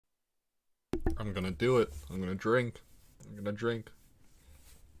I'm gonna do it. I'm gonna drink. I'm gonna drink.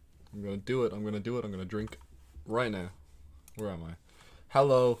 I'm gonna do it. I'm gonna do it. I'm gonna drink right now. Where am I?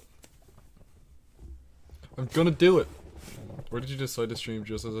 Hello. I'm gonna do it. Where did you decide to stream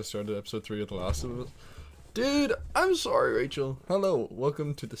just as I started episode 3 of The Last of Us? Dude, I'm sorry, Rachel. Hello.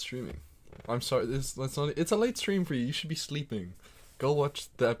 Welcome to the streaming. I'm sorry. It's a late stream for you. You should be sleeping. Go watch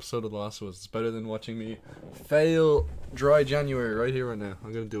the episode of The Last of Us. It's better than watching me fail dry January right here, right now.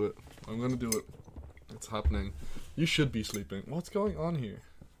 I'm gonna do it. I'm gonna do it. It's happening. You should be sleeping. What's going on here?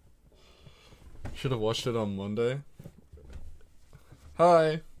 Should have watched it on Monday.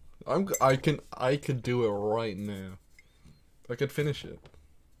 Hi. I could do it right now. I could finish it.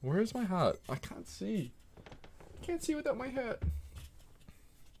 Where's my hat? I can't see. I can't see without my hat. Am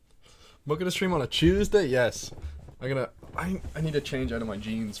I gonna stream on a Tuesday? Yes. I need to change out of my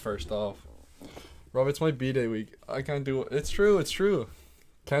jeans first off. Rob, it's my B-Day week. I can't do it. It's true.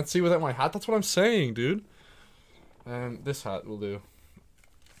 Can't see without my hat. That's what I'm saying, dude. This hat will do.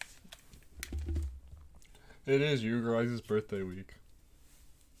 It is you guys' birthday week.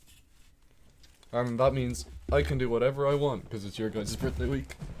 And that means I can do whatever I want because it's your guys' birthday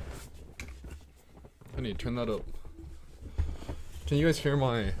week. I need to turn that up. Can you guys hear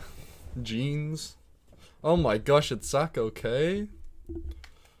my jeans? Oh my gosh, it's Zach, okay?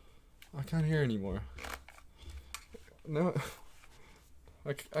 I can't hear anymore. No.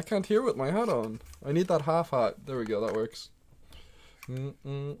 I can't hear with my hat on. I need that half hat. There we go, that works.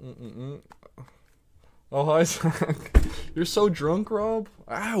 Oh, hi, Zach. You're so drunk, Rob.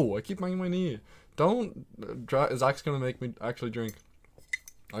 Ow, I keep banging my knee. Don't. Zach's gonna make me actually drink.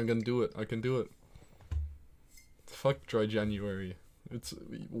 I'm gonna do it. I can do it. Fuck dry January. It's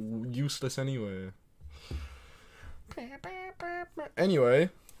useless anyway. Anyway,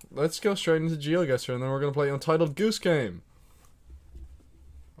 let's go straight into GeoGuessr and then we're gonna play Untitled Goose Game.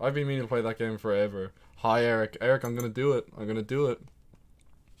 I've been meaning to play that game forever. Hi, Eric. Eric, I'm gonna do it. I'm gonna do it.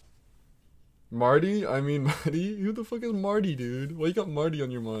 Marty? I mean, Marty? Who the fuck is Marty, dude? Why you got Marty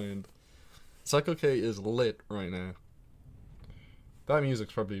on your mind? Psycho K is lit right now. That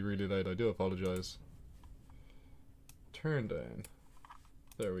music's probably really loud. I do apologize. Turn down.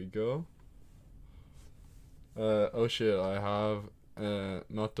 There we go. Oh shit, I have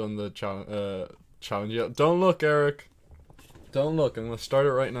not done the challenge yet. Don't look, Eric. Don't look. I'm gonna start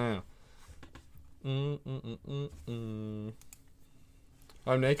it right now. I'm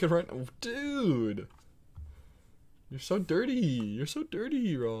naked right now. Dude! You're so dirty. You're so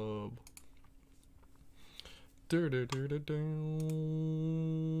dirty, Rob.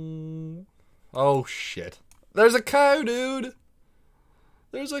 Oh, shit. There's a cow, dude!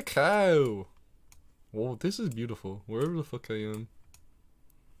 There's a cow! Whoa, this is beautiful. Wherever the fuck I am.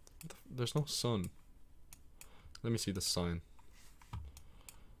 There's no sun. Let me see the sign.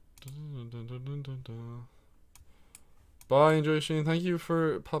 Bye, enjoy your stream. Thank you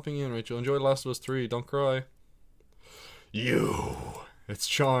for popping in, Rachel. Enjoy Last of Us 3. Don't cry. You. It's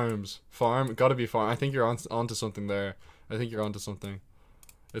Charms. Farm. Gotta be farm. I think you're onto something there. I think you're onto something.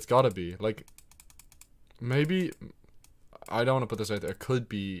 It's gotta be. Like, maybe. I don't want to put this out there. It could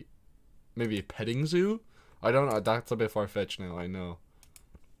be maybe a petting zoo. I don't know. That's a bit far-fetched now. I know.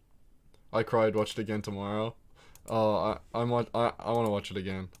 I cried. Watch it again tomorrow. Oh, I want to watch it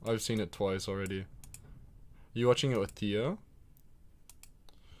again. I've seen it twice already. You watching it with Tia?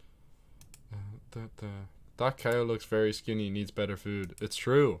 That cow looks very skinny, needs better food. It's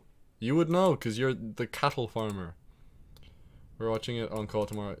true. You would know, because you're the cattle farmer. We're watching it on call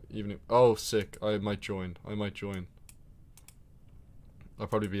tomorrow evening. Oh, sick. I might join. I'll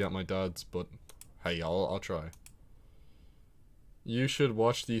probably be at my dad's, but hey, I'll try. You should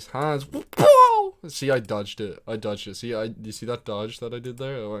wash these hands. See, I dodged it. See, you see that dodge that I did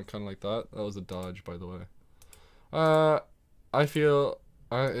there? I went kind of like that. That was a dodge, by the way. I feel,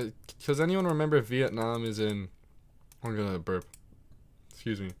 does anyone remember Vietnam is in, I'm gonna burp.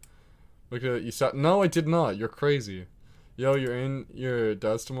 Excuse me. Look at, you sat, no I did not, you're crazy. Yo, you're in your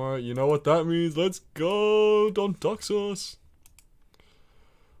dad's tomorrow? You know what that means, let's go, don't dox us.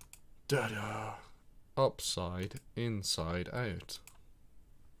 Da-da. Upside, inside, out.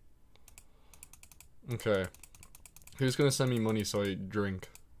 Okay. Who's gonna send me money so I drink?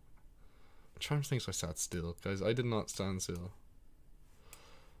 Charms thinks I sat still, guys. I did not stand still.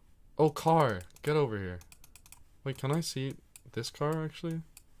 Oh, car! Get over here. Wait, can I see this car actually?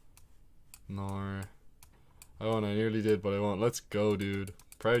 No. Oh, and I nearly did, but I won't. Let's go, dude.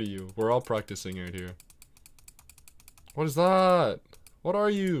 Proud of you. We're all practicing out here. What is that? What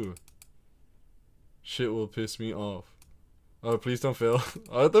are you? Shit will piss me off. Oh, please don't fail.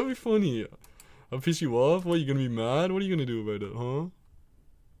 Oh, that'd be funny. I'll piss you off? What, you gonna be mad? What are you gonna do about it, huh?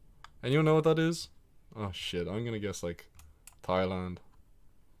 Anyone know what that is? Oh shit, I'm gonna guess like Thailand.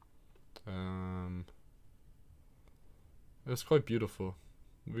 It's quite beautiful.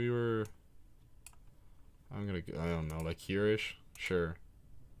 We were. I don't know, like here-ish? Sure.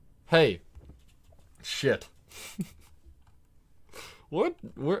 Hey! Shit. What?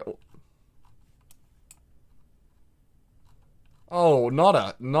 Where? Oh,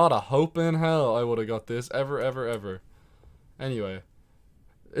 not a hope in hell I would have got this. Ever. Anyway.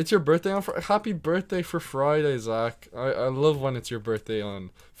 It's your birthday on Friday. Happy birthday for Friday, Zach. I love when it's your birthday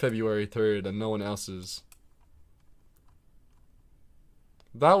on February 3rd and no one else's.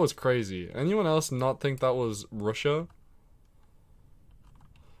 That was crazy. Anyone else not think that was Russia?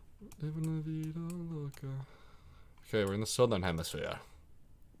 Okay, we're in the southern hemisphere.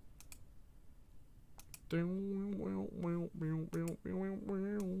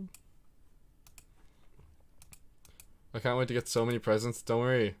 I can't wait to get so many presents. Don't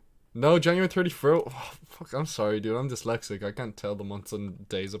worry. No, January 31st. Oh, fuck, I'm sorry, dude. I'm dyslexic. I can't tell the months and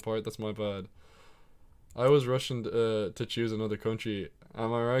days apart. That's my bad. I was rushing to choose another country.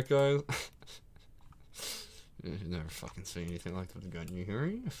 Am I right, guys? You never fucking say anything like that again. You hear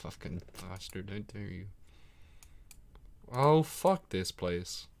me? You fucking bastard. How dare you? Oh, fuck this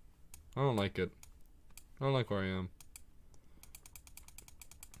place. I don't like it. I don't like where I am.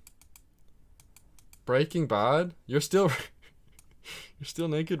 Breaking Bad? You're still you're still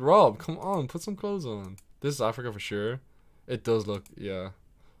naked? Rob, come on, put some clothes on. This is Africa for sure. It does look, yeah.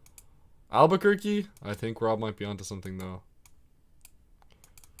 Albuquerque? I think Rob might be onto something though.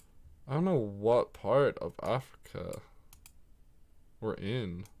 I don't know what part of Africa we're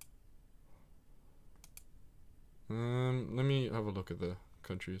in. Let me have a look at the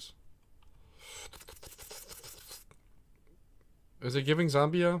countries. Is it giving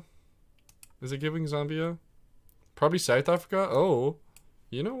Zambia? Is it giving Zambia? Probably South Africa? Oh.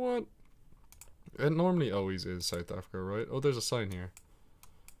 You know what? It normally always is South Africa, right? Oh, there's a sign here.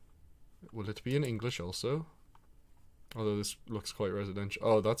 Will it be in English also? Although this looks quite residential.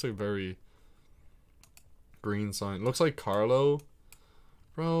 Oh, that's a very green sign. Looks like Carlo.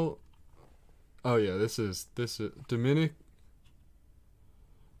 Bro. Oh yeah, this is Dominic.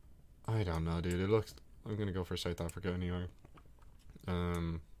 I don't know, dude. It looks, I'm gonna go for South Africa anyway.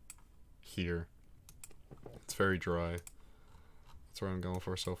 Here. It's very dry. That's where I'm going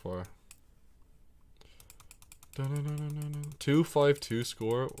for so far. 2-5-2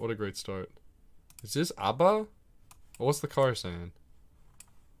 score. What a great start. Is this ABBA? What's the car saying?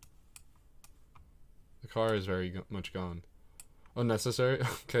 The car is very much gone. Unnecessary?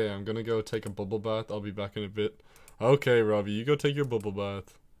 Okay, I'm gonna go take a bubble bath. I'll be back in a bit. Okay, Robbie, you go take your bubble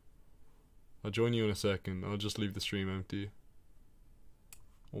bath. I'll join you in a second. I'll just leave the stream empty.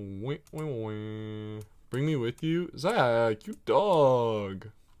 Bring me with you? Zach, you dog!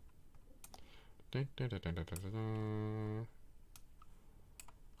 Oh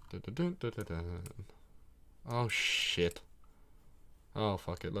shit. Oh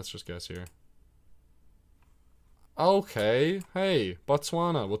fuck it, let's just guess here. Okay, hey,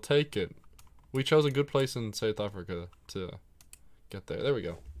 Botswana, we'll take it. We chose a good place in South Africa to get there. There we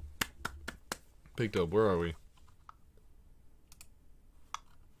go. Big dub, where are we?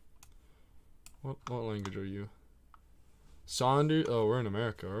 What language are you? Saunders. Oh, we're in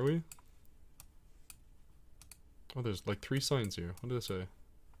America, are we? Oh, there's like 3 signs here. What did it say?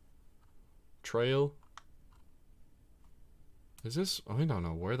 Trail. Is this? I don't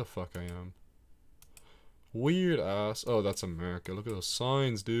know where the fuck I am. Weird ass. Oh, that's America. Look at those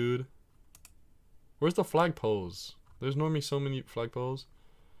signs, dude. Where's the flagpoles? There's normally so many flagpoles.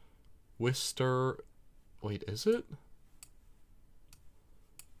 Worcester. Wait, is it?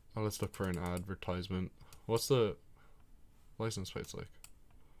 Oh, let's look for an advertisement. What's the license plates like?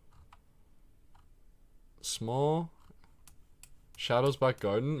 Small. Shadows back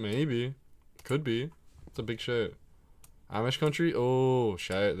garden? Maybe. Could be. It's a big shit. Amish country? Oh,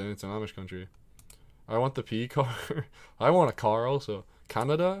 shit. Then it's an Amish country. I want the P car. I want a car also.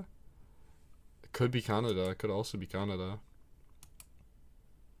 Canada? It could be Canada. It could also be Canada.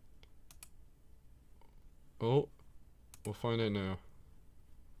 Oh. We'll find out now.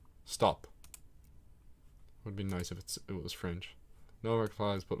 Stop. Would be nice if it was French. No American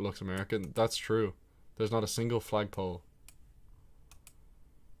flags, but looks American. That's true. There's not a single flagpole.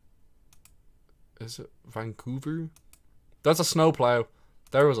 Is it Vancouver? That's a snowplow.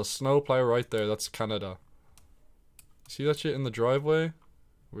 There was a snowplow right there. That's Canada. See that shit in the driveway?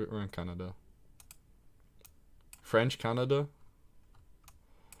 We're in Canada. French Canada.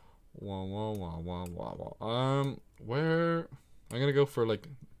 Wah, wah, wah, wah, wah, wah. Where? I'm gonna go for like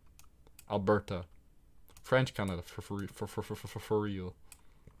Alberta. French Canada for real.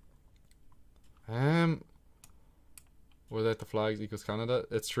 Without the flags equals Canada.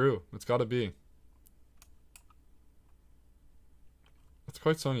 It's true. It's gotta be. It's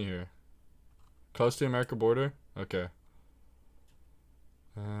quite sunny here. Close to the American border? Okay.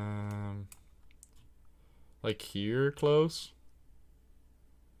 Like here close?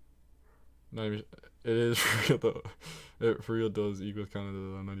 It is for real though. It for real does equal Canada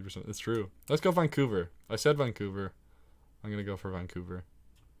 90%. It's true. Let's go Vancouver. I said Vancouver. I'm gonna go for Vancouver.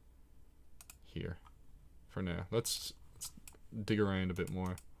 Here. For now. Let's dig around a bit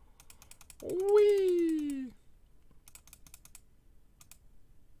more. Whee!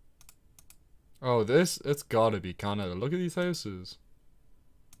 Oh, it's gotta be Canada. Look at these houses.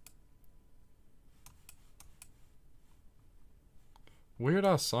 Weird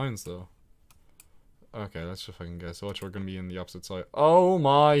ass signs though. Okay, let's just fucking guess. Watch, we're gonna be in the opposite side. Oh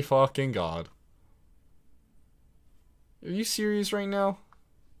my fucking god. Are you serious right now?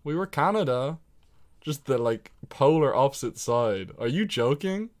 We were Canada. Just the, like, polar opposite side. Are you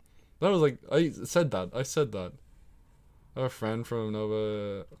joking? That was like, I said that. I have a friend from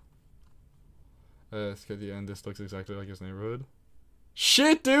Nova. Let's get the end. This looks exactly like his neighborhood.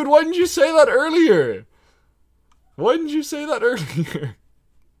 Shit, dude, why didn't you say that earlier? Why didn't you say that earlier?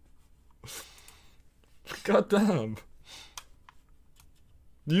 God damn.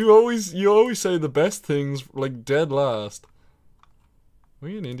 You always say the best things, like, dead last. Are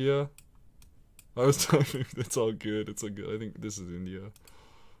we in India? I was talking. It's all good. It's all good. I think this is India.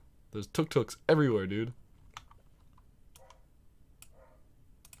 There's tuk-tuks everywhere, dude.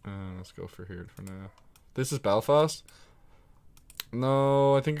 Let's go for here for now. This is Belfast?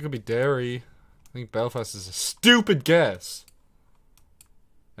 No, I think it could be Derry. I think Belfast is a stupid guess.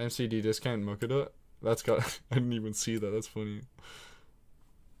 MCD discount Mukada? That's got... I didn't even see that. That's funny.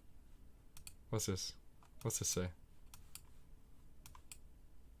 What's this? What's this say?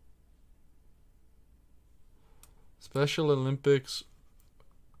 Special Olympics.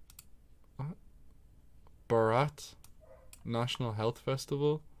 What? Bharat National Health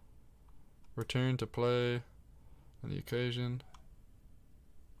Festival. Return to play on the occasion.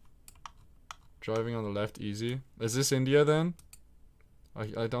 Driving on the left easy. Is this India then?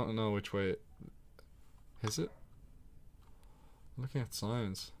 I don't know which way. Is it? I'm looking at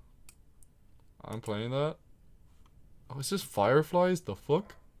signs. I'm playing that. Oh, is this Fireflies? The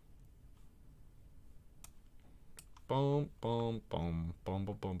fuck? Boom, boom, boom, boom,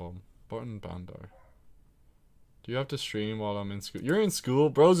 boom, boom, boom. Button Bandar. Do you have to stream while I'm in school? You're in school?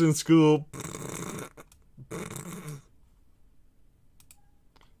 Bro's in school.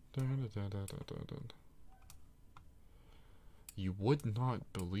 You would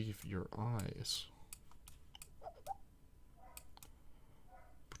not believe your eyes.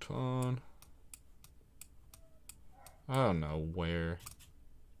 Bhutan. I don't know where.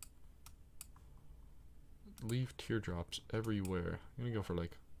 Leave teardrops everywhere. I'm gonna go for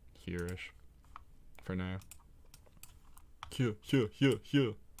like here-ish. For now. Here.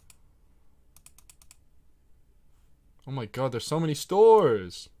 Oh my god, there's so many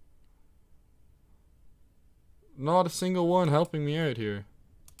stores! Not a single one helping me out here.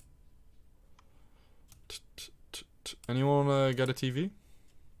 Anyone get a TV?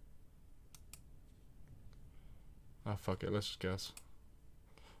 Ah, fuck it, let's just guess.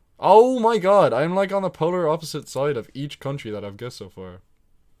 Oh my god, I'm like on the polar opposite side of each country that I've guessed so far.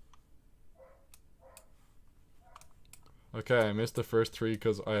 Okay, I missed the first three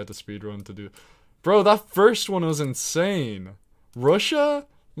because I had to speedrun to do... Bro, that first one was insane. Russia?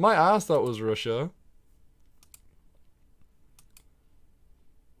 My ass thought was Russia.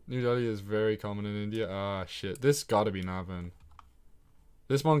 New Delhi is very common in India. Ah, shit. This gotta be Navan.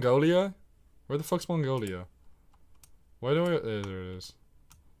 This Mongolia? Where the fuck's Mongolia? Why do I... There it is.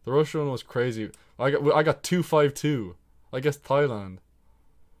 The Russian one was crazy. I got 252. I guess Thailand.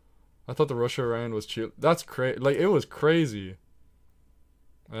 I thought the Russia round was chill. That's crazy. Like, it was crazy.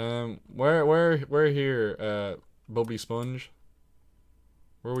 Where here? Bubbly Sponge.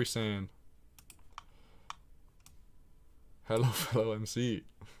 What are we saying? Hello, fellow MC.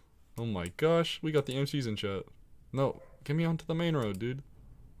 Oh my gosh, we got the MCs in chat. No, get me onto the main road, dude.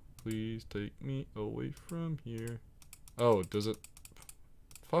 Please take me away from here. Oh, does it?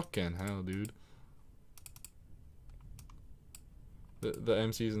 Fucking hell, dude. The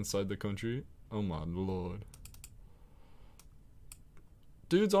MCs inside the country. Oh my lord.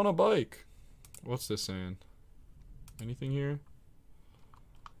 Dude's on a bike. What's this saying? Anything here?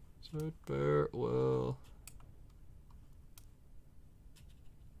 Said bear well.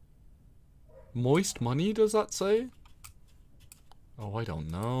 Moist money, does that say? Oh, I don't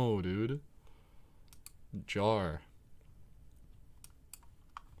know, dude. Jar.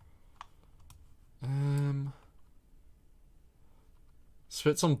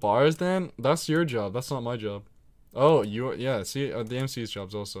 Spit some bars then? That's your job. That's not my job. Oh, yeah, see, the MC's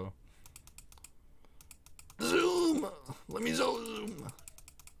job's also. Zoom! Let me zoom!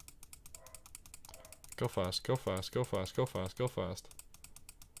 Go fast, go fast, go fast, go fast, go fast.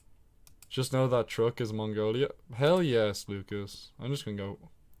 Just know that truck is Mongolia. Hell yes, Lucas. I'm just gonna go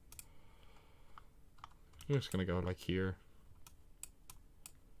like here.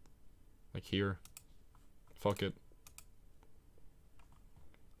 Like here. Fuck it.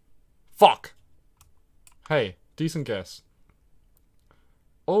 Fuck! Hey, decent guess.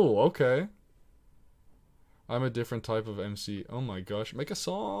 Oh, okay. I'm a different type of MC. Oh my gosh, make a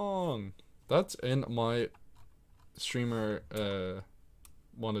song! That's in my streamer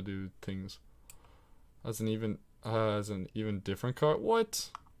wanna do things. As an even different car.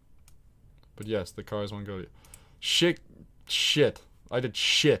 What? But yes, the car is Mongolia. Shit. I did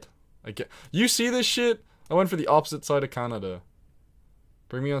shit. You see this shit? I went for the opposite side of Canada.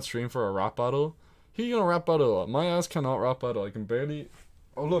 Bring me on stream for a rap battle. Who you gonna rap battle? My ass cannot rap battle. I can barely.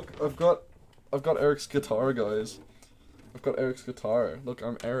 Oh look, I've got Eric's guitar, guys. I've got Eric's guitar. Look,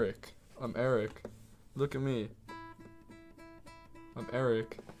 I'm Eric. Look at me. I'm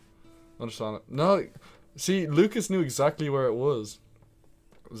Eric. Understand it? No, see, Lucas knew exactly where it was.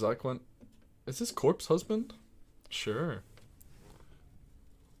 Zach went. Is this Corpse husband? Sure.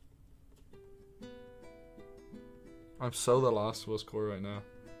 I'm so The Last of Us core right now.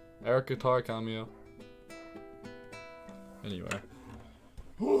 Eric guitar cameo. Anyway.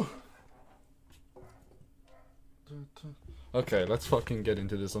 Okay, let's fucking get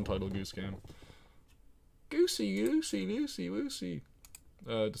into this Untitled Goose Game. Goosey, Lucy, Lucy, Woosey.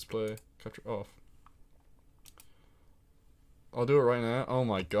 Display, capture off. I'll do it right now. Oh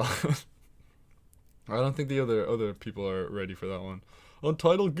my god. I don't think the other people are ready for that one.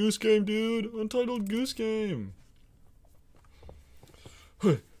 Untitled Goose Game, dude! Untitled Goose Game!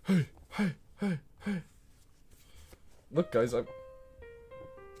 Hey. Look, guys, oh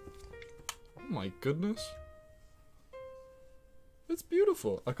my goodness. It's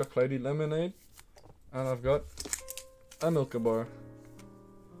beautiful. I've got cloudy lemonade. And I've got a Milka bar.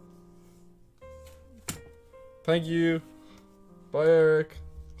 Thank you. Bye, Eric.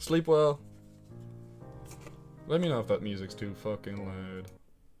 Sleep well. Let me know if that music's too fucking loud.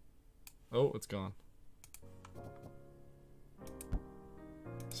 Oh, it's gone.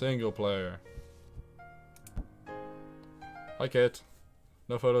 Single player. Hi, Kate.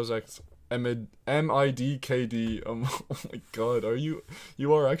 No photos X. MIDKD. Oh my god,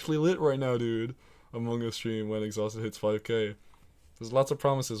 you are actually lit right now, dude. Among Us stream when Exhausted hits 5k. There's lots of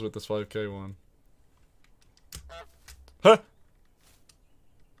promises with this 5k one. Huh!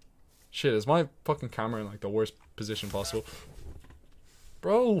 Shit, is my fucking camera in like the worst position possible?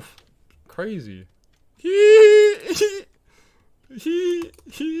 Bro, crazy. It's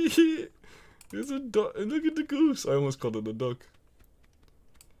a duck. Look at the goose. I almost called it a duck.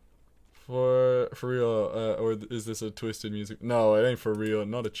 For real, or is this a twisted music? No, it ain't for real.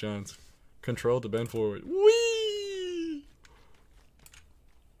 Not a chance. Control to bend forward. Whee!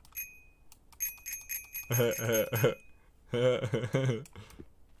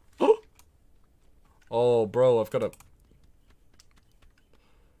 Oh, bro, I've got to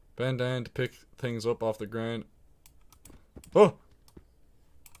bend down to pick things up off the ground. Oh!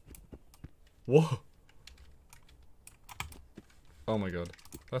 Whoa! Oh my god,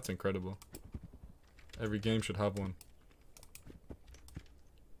 that's incredible. Every game should have one.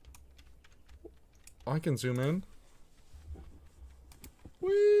 I can zoom in.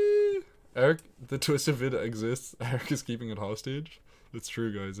 Whee! Eric, the twisted vid exists. Eric is keeping it hostage. It's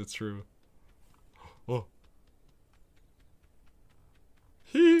true, guys. It's true. Oh.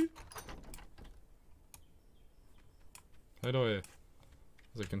 Hee. How do I?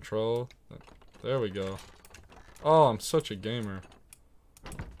 Is it control? There we go. Oh, I'm such a gamer.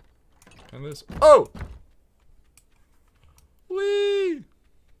 Can this? Oh! Whee!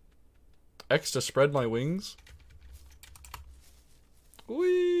 X to spread my wings.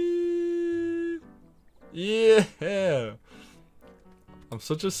 Whee! Yeah! I'm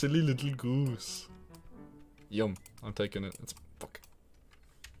such a silly little goose. Yum. I'm taking it. It's fuck.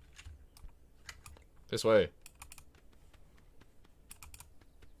 This way.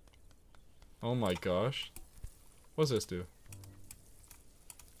 Oh my gosh. What does this do?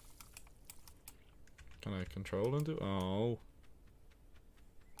 Can I control and do? Oh.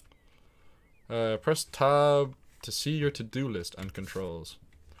 Press tab to see your to-do list and controls.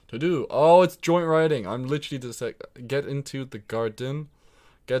 To do. Oh, it's joint writing. I'm literally just like, get into the garden.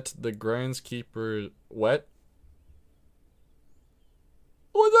 Get the groundskeeper wet.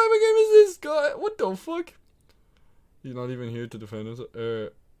 What type of game is this, guy? What the fuck? He's not even here to defend us.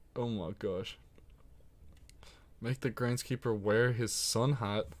 Oh my gosh. Make the groundskeeper wear his sun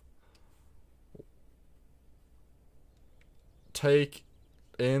hat. Take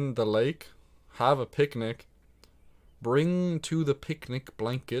in the lake. Have a picnic. Bring to the picnic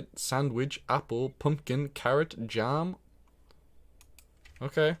blanket, sandwich, apple, pumpkin, carrot, jam.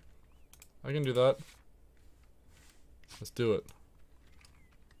 Okay. I can do that. Let's do it.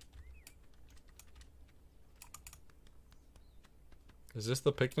 Is this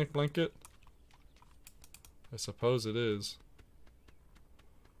the picnic blanket? I suppose it is.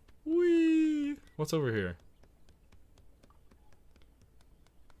 Whee! What's over here?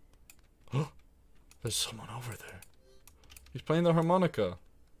 There's someone over there. He's playing the harmonica.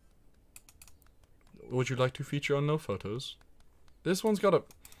 Would you like to feature on no photos? This one's got a...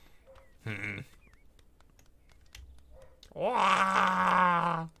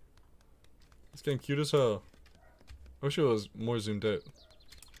 It's getting cute as hell. I wish it was more zoomed out.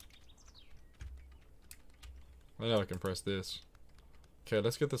 I know I can press this. Okay,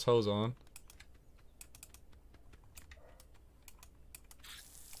 let's get this hose on.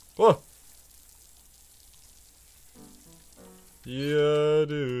 Whoa! Yeah,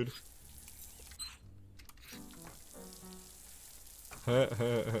 dude.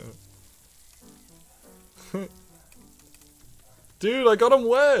 Dude, I got him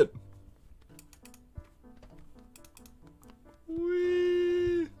wet!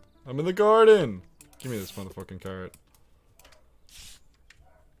 Whee! I'm in the garden! Give me this motherfucking carrot.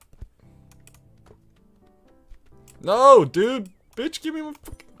 No, dude! Bitch, give me my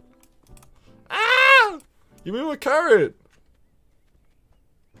fucking... Ah! Give me my carrot!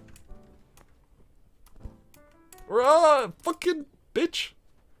 Rah! Fucking bitch!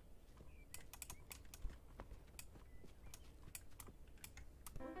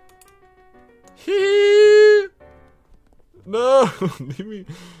 Hee! No! leave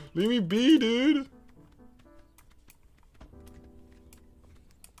me be, dude!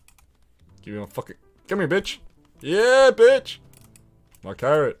 Give me my fucking... Come here, bitch! Yeah, bitch! My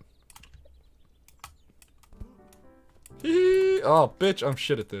carrot. Hee! Oh, bitch, I'm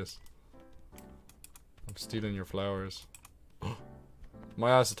shit at this. I'm stealing your flowers.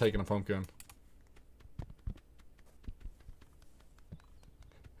 My ass is taking a pumpkin.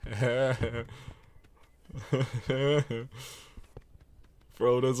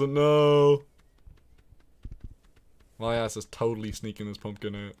 Bro doesn't know. My ass is totally sneaking this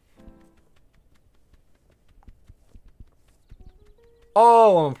pumpkin out.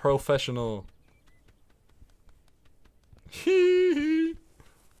 Oh, I'm a professional. Hee.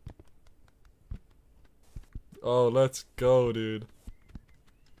 Oh, let's go, dude.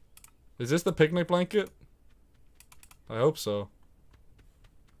 Is this the picnic blanket? I hope so.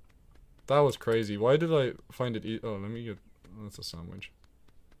 That was crazy. Why did I find it oh, let me get... Oh, that's a sandwich.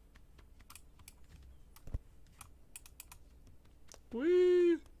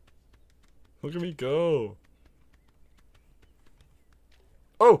 Whee! Look at me go.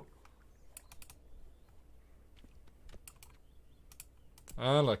 Oh!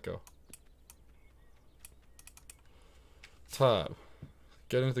 And let go. Tab.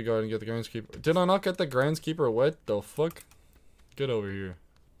 Get into the garden, get the groundskeeper. Did I not get the groundskeeper wet? The fuck? Get over here.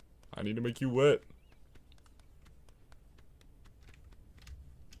 I need to make you wet.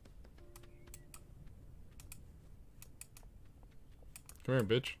 Come here,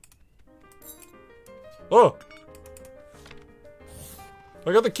 bitch. Oh!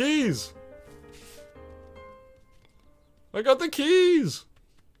 I got the keys! I got the keys!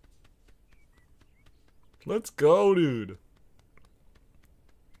 Let's go, dude.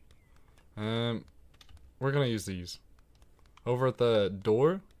 We're gonna use these. Over at the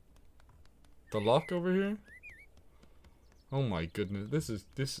door? The lock over here? Oh my goodness,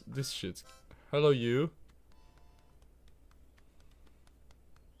 this shit's... Hello, you.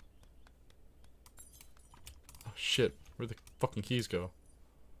 Oh shit, where'd the fucking keys go?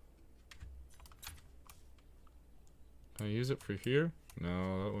 Can I use it for here?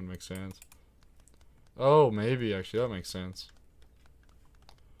 No, that wouldn't make sense. Oh, maybe actually, that makes sense.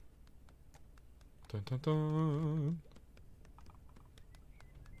 Dun dun dun.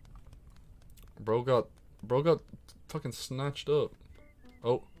 Bro got fucking snatched up.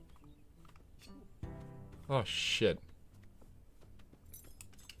 Oh. Oh shit.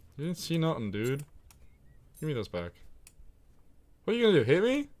 You didn't see nothing, dude. Give me those back. What are you gonna do? Hit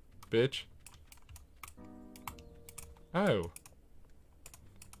me? Bitch. Ow. I'm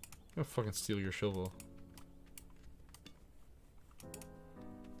gonna fucking steal your shovel.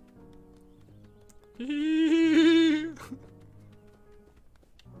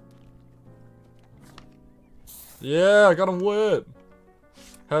 Yeah, I got him wet.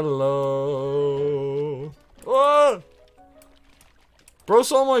 Hello. Ah! Bro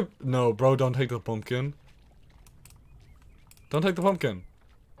saw my... No, bro, don't take the pumpkin. Don't take the pumpkin.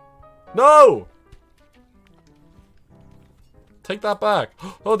 No! Take that back.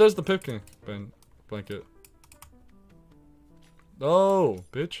 Oh, there's the pumpkin blanket. Oh,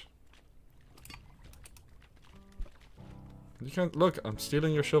 bitch. You can't... Look, I'm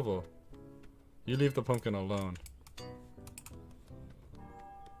stealing your shovel. You leave the pumpkin alone.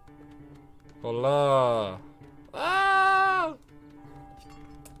 Hola. Ah!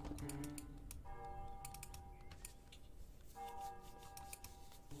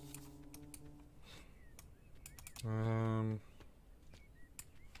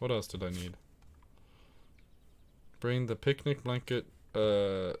 What else did I need? Bring the picnic blanket,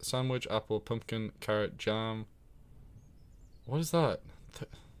 sandwich, apple, pumpkin, carrot, jam. What is that?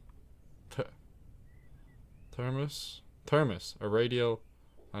 Thermos? Thermos, a radio,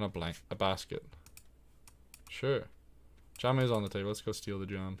 and a basket. Sure. Jam is on the table. Let's go steal the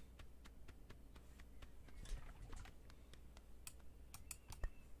jam.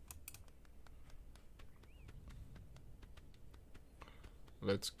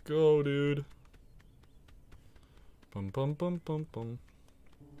 Let's go, dude. Bum bum bum bum bum.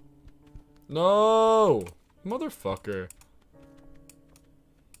 No! Motherfucker.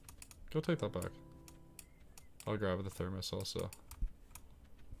 Go take that back. I'll grab the thermos also.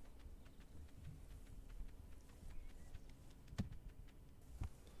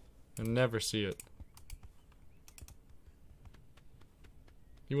 I never see it.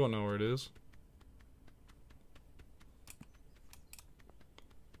 You won't know where it is.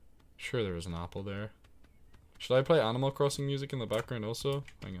 Sure there was an apple there. Should I play Animal Crossing music in the background also?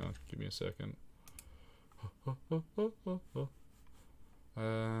 Hang on, give me a second.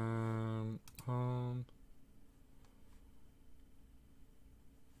 Home.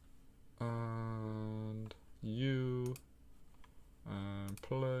 And you. And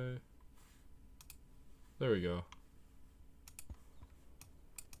play. There we go.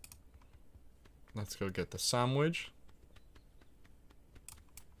 Let's go get the sandwich.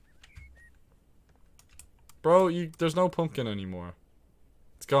 Bro, there's no pumpkin anymore.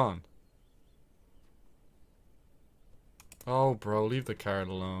 It's gone. Oh, bro, leave the carrot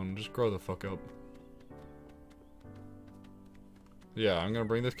alone. Just grow the fuck up. Yeah, I'm gonna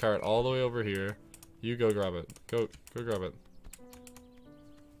bring this carrot all the way over here. You go grab it. Go grab it.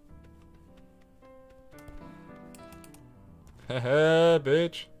 Heh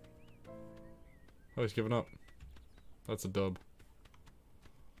bitch. Oh, he's giving up. That's a dub.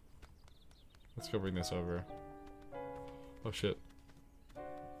 Let's go bring this over. Oh shit.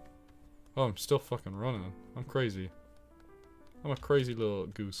 Oh, I'm still fucking running. I'm crazy. I'm a crazy little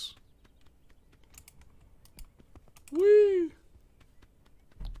goose. Whee!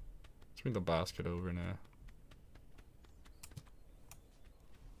 Let's bring the basket over now.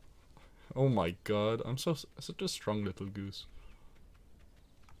 Oh my god, I'm such a strong little goose.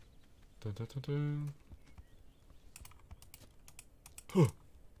 Dun, dun, dun, dun. Huh.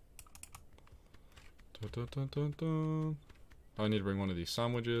 Dun, dun, dun, dun, dun. I need to bring one of these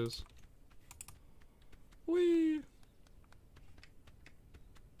sandwiches. Whee!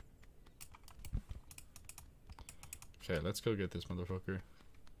 Okay, let's go get this motherfucker.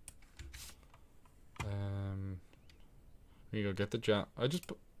 We go get the jam.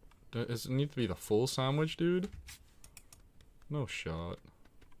 Does it need to be the full sandwich, dude? No shot.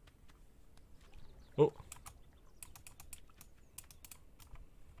 Oh.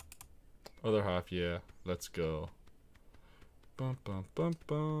 Other half, yeah. Let's go. Bum bum bum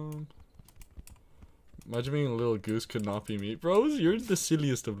bum. Imagine being a little goose could not be me. Bros, you're the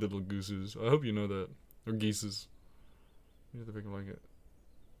silliest of little gooses. I hope you know that. Or geeses. You have the big blanket.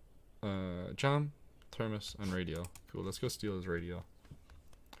 Jam, thermos, and radio. Cool, let's go steal his radio.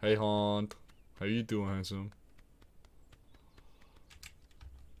 Hey Haunt. How you doing, handsome?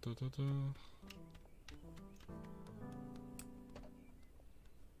 Da, da, da.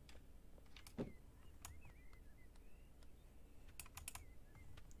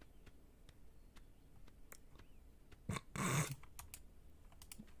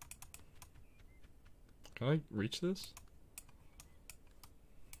 Can I reach this?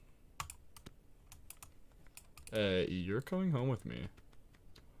 You're coming home with me.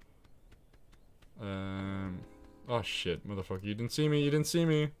 Oh shit, motherfucker, you didn't see me, you didn't see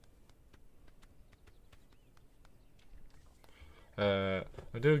me. I'm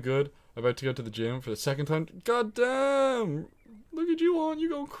doing good. About to go to the gym for the second time. God damn! Look at you on, you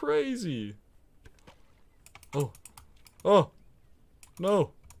going crazy. Oh. Oh!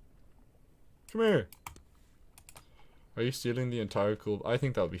 No! Come here. Are you stealing the entire cool? I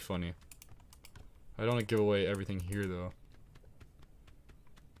think that would be funny. I don't want to give away everything here though.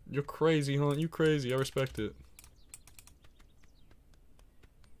 You're crazy, huh? You crazy. I respect it.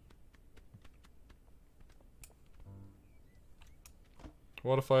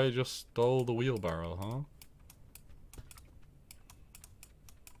 What if I just stole the wheelbarrow, huh?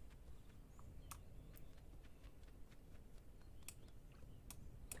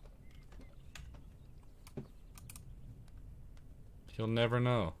 He'll never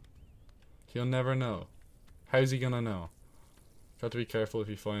know. He'll never know. How's he gonna know? Got to be careful if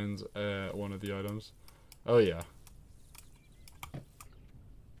he finds one of the items. Oh yeah.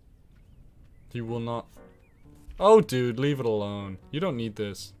 He will not. Oh dude, leave it alone. You don't need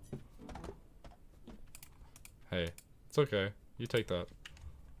this. Hey, it's okay. You take that.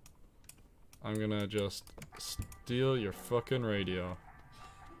 I'm gonna just steal your fucking radio.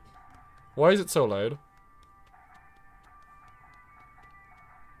 Why is it so loud?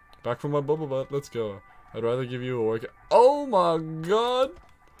 Back from my bubble butt, let's go. I'd rather give you a work. Oh my god!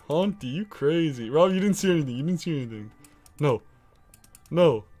 Haunty, you crazy. Rob, you didn't see anything. You didn't see anything. No.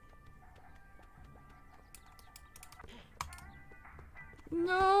 No.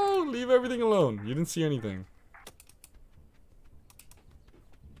 No! Leave everything alone. You didn't see anything.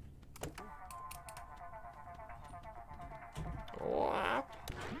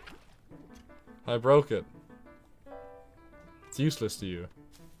 I broke it. It's useless to you.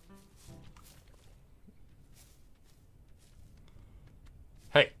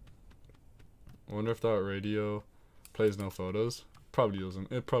 Hey! I wonder if that radio plays no photos. Probably doesn't.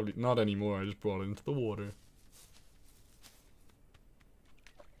 It probably not anymore. I just brought it into the water.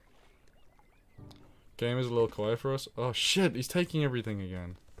 Game is a little quiet for us. Oh shit, he's taking everything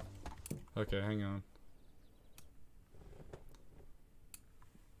again. Okay, hang on.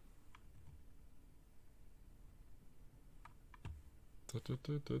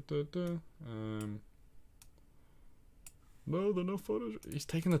 No, there are no photos. He's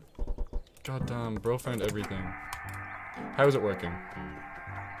taking the. Goddamn, bro found everything. How is it working?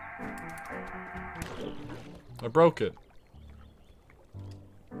 I broke it.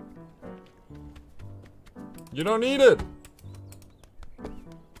 You don't need it.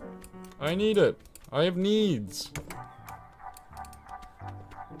 I need it. I have needs.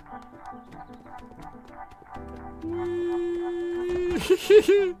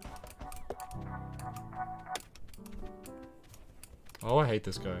 Oh, I hate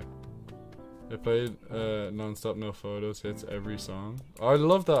this guy. They played non-stop, no photos, hits every song. Oh, I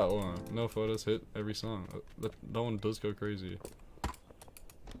love that one. No photos, hit every song. That one does go crazy.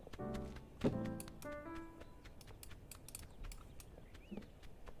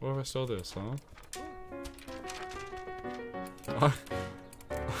 What if I stole this, huh?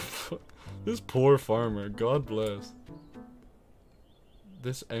 This poor farmer, God bless.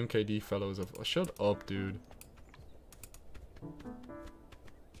 This MKD fellow is a. Shut up, dude.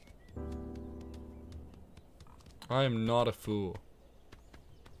 I am not a fool.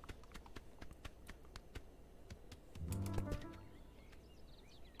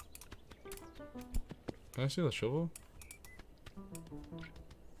 Can I see the shovel?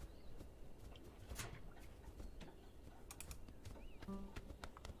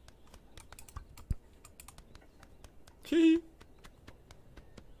 Hee.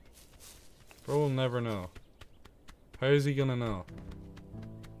 Bro will never know. How is he gonna know?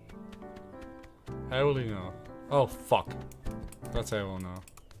 How will he know? Oh fuck. That's how I will know.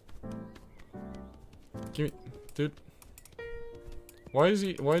 Give me, dude. Why is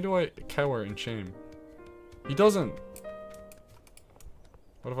he? Why do I cower in shame? He doesn't.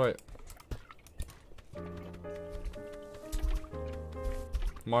 What if I?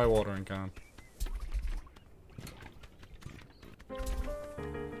 My watering can.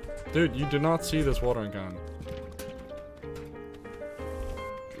 Dude, you do not see this watering can.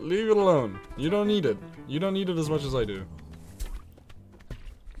 Leave it alone. You don't need it. You don't need it as much as I do.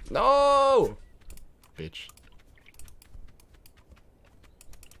 No! Bitch.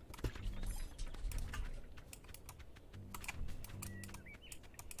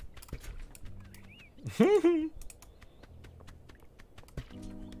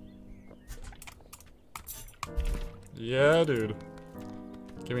 Yeah, dude.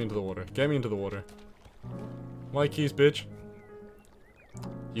 Get me into the water. Get me into the water. My keys, bitch.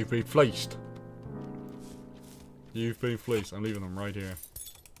 You've been fleeced. You've been fleeced. I'm leaving them right here.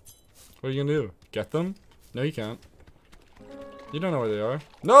 What are you gonna do? Get them? No, you can't. You don't know where they are.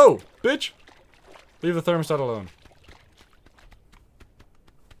 No! Bitch! Leave the thermostat alone.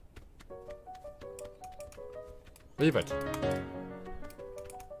 Leave it.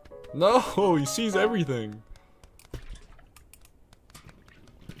 No! He sees everything.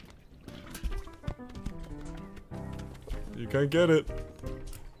 can't get it.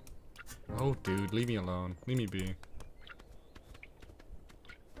 Oh, dude, leave me alone. Leave me be.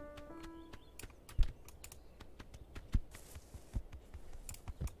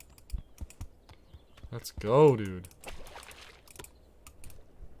 Let's go, dude.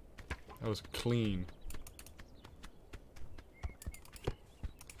 That was clean.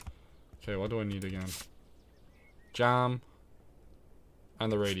 Okay, what do I need again? Jam. And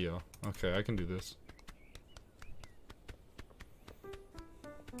the radio. Okay, I can do this.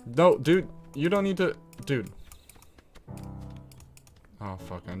 No, dude. You don't need to... Dude. Oh,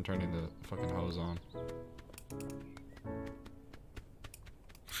 fuck. I'm turning the fucking hose on.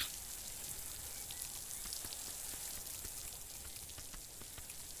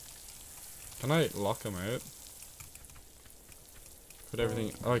 Can I lock him out? Put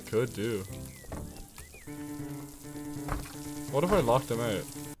everything... Oh, I could do. What if I locked him out?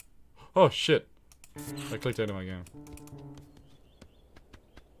 Oh, shit. I clicked out of my game.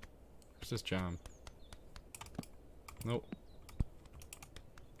 Where's this jam? Nope.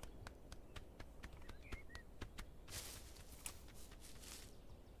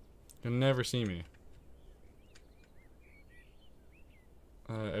 You'll never see me.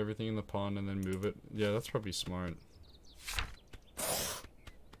 Everything in the pond and then move it. Yeah, that's probably smart.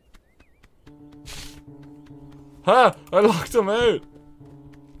 Ha! I locked him out!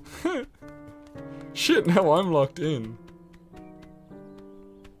 Shit, now I'm locked in.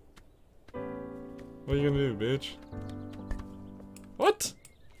 What are you gonna do, bitch? What?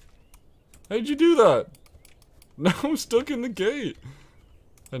 How'd you do that? Now I'm stuck in the gate.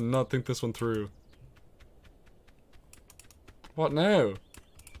 I did not think this one through. What now?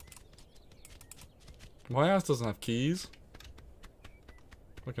 My ass doesn't have keys.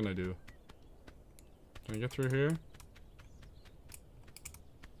 What can I do? Can I get through here?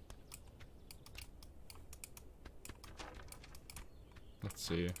 Let's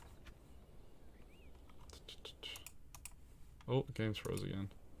see. Oh, the game's froze again.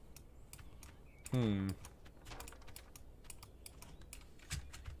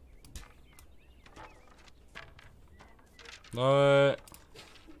 What?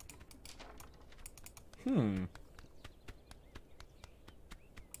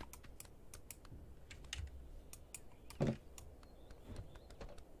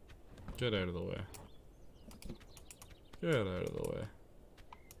 Get out of the way. Get out of the way.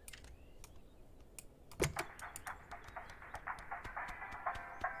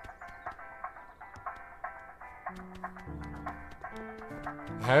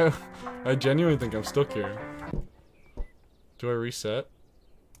 How? I genuinely think I'm stuck here. Do I reset?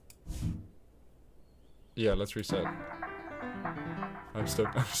 Yeah, let's reset. I'm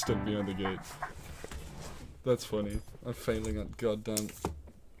stuck behind the gate. That's funny. I'm failing at goddamn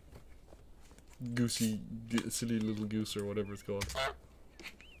silly little goose or whatever it's called.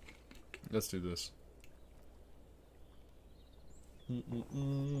 Let's do this.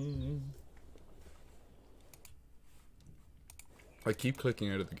 I keep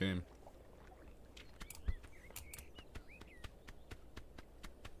clicking out of the game.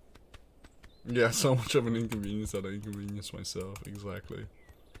 Yeah, so much of an inconvenience that I inconvenience myself. Exactly.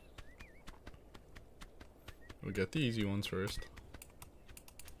 We'll get the easy ones first.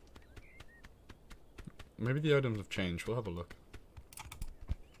 Maybe the items have changed. We'll have a look.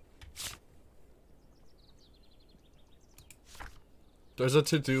 There's a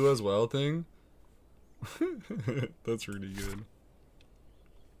to-do as well thing. That's really good.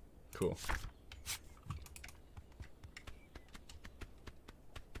 Cool.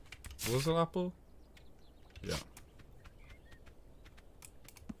 Was it apple? Yeah.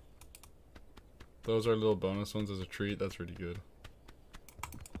 Those are little bonus ones as a treat. That's really good.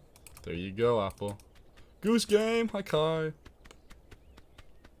 There you go, apple. Goose game! Hi, Kai.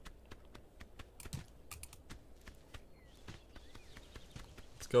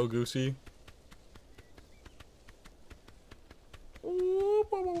 Let's go, Goosey.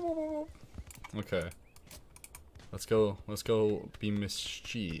 Okay. Let's go be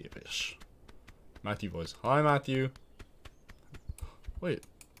mischievous. Matthew voice. Hi, Matthew. Wait.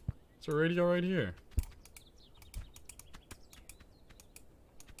 There's a radio right here.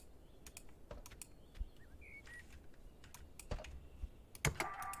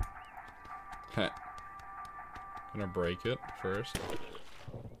 Heh. Gonna break it first.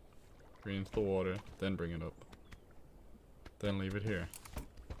 Bring it into the water, then bring it up. Then leave it here.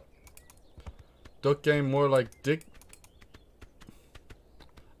 Duck game more like dick.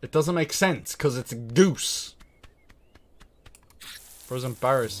 It doesn't make sense because it's a goose. It was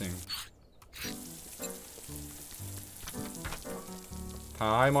embarrassing.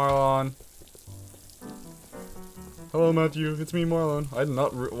 Hi, Marlon. Hello, Matthew. It's me, Marlon. I did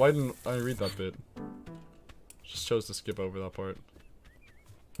not. Why didn't I read that bit? Just chose to skip over that part.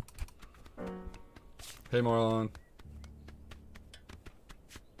 Hey, Marlon.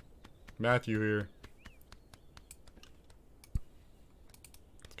 Matthew here.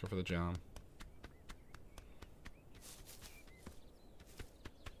 Let's go for the jam.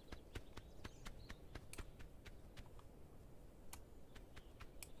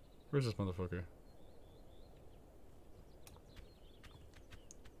 Where's this motherfucker?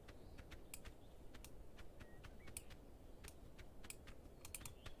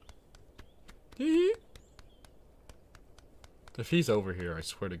 If he's over here, I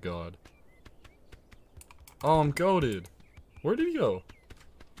swear to God. Oh, I'm goated. Where did he go?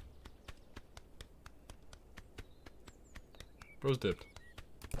 Bro's dipped.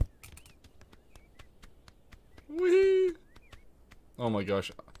 Whee! Oh my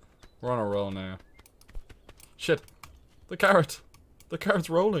gosh. We're on a roll now. Shit. The carrot. The carrot's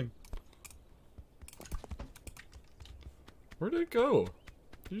rolling. Where did it go?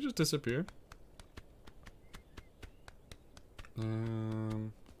 Did you just disappear?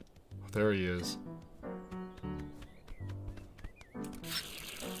 There he is.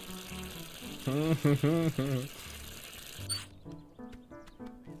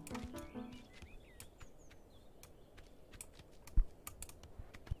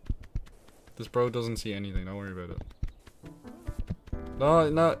 This bro doesn't see anything, don't worry about it. No,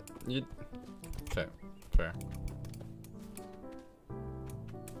 no, you... Okay, fair.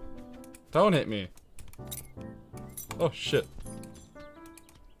 Don't hit me. Oh, shit.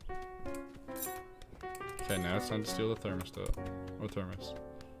 Okay, now it's time to steal the thermostat. Or thermos.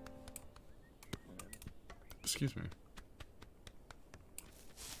 Excuse me.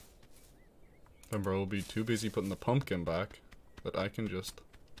 Then bro will be too busy putting the pumpkin back that I can just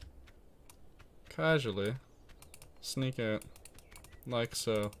casually sneak out like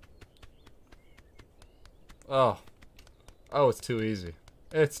so. Oh. Oh, it's too easy.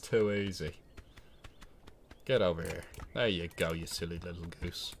 It's too easy. Get over here. There you go, you silly little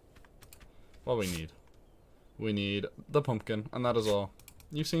goose. What we need? We need the pumpkin, and that is all.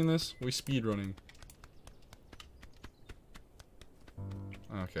 You've seen this? We speed running.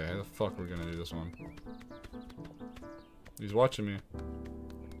 Okay, how the fuck we're gonna do this one? He's watching me.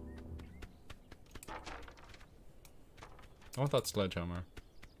 I want that sledgehammer.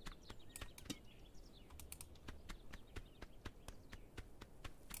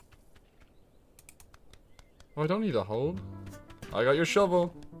 Oh, I don't need a hold. I got your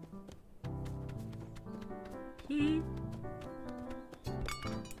shovel.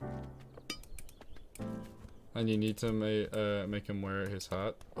 And you need to make him wear his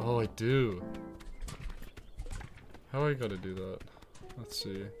hat. Oh, I do. How I gotta do that? Let's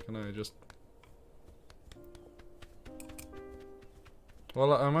see. Can I just...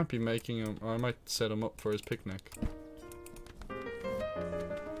 Well, I might be making him... Or I might set him up for his picnic.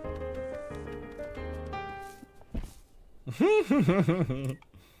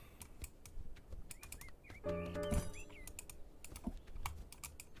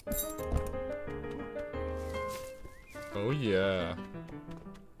 Oh yeah.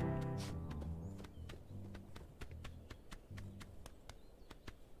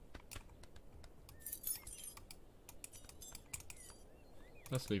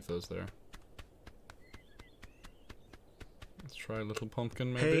 Let's leave those there. Let's try a little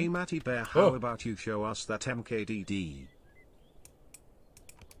pumpkin maybe. Hey Matty Bear, how about you show us that MKDD?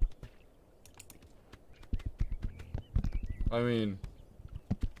 I mean,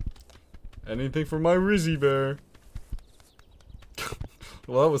 anything for my Rizzy Bear.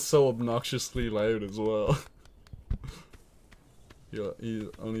 Well, that was so obnoxiously loud as well. Yeah,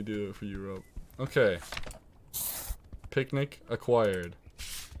 you only do it for Europe. Okay. Picnic acquired.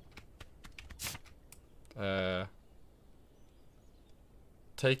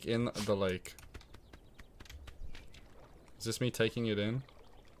 Take in the lake. Is this me taking it in?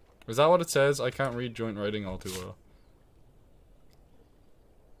 Is that what it says? I can't read joint writing all too well.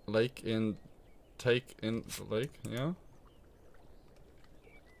 Lake in... Take in the lake? Yeah?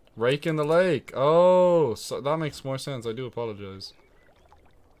 Rake in the lake! Oh! So that makes more sense. I do apologize.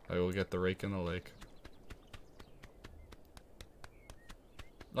 I will get the rake in the lake.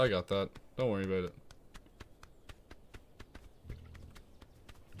 I got that. Don't worry about it.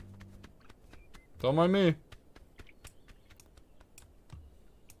 Don't mind me.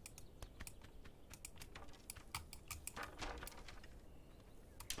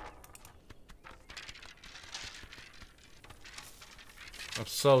 I'm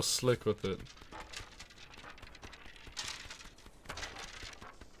so slick with it.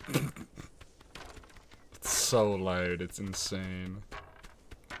 It's so loud, it's insane.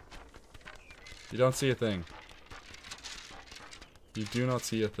 You don't see a thing. You do not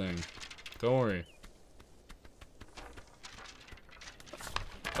see a thing. Don't worry.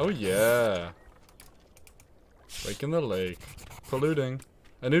 Oh yeah. Lake in the lake. Polluting.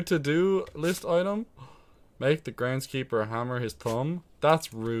 A new to-do list item? Make the groundskeeper hammer his thumb?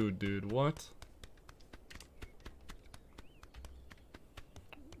 That's rude, dude. What?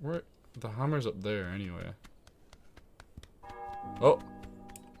 Where? The hammer's up there anyway. Oh.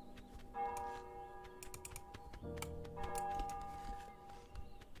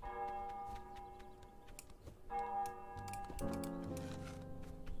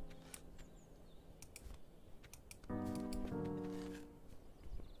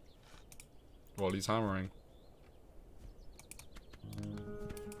 While he's hammering.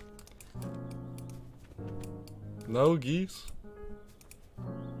 No geese?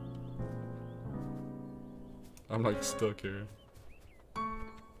 I'm like stuck here.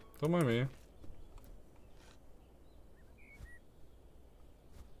 Don't mind me.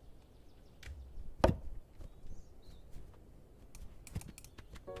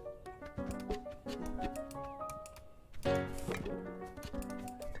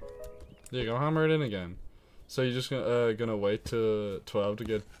 There you go, hammer it in again. So you're just gonna wait till 12 to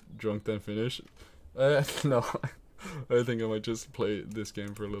get drunk then finish? No. I think I might just play this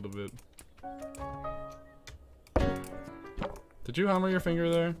game for a little bit. Did you hammer your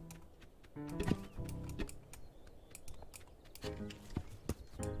finger there?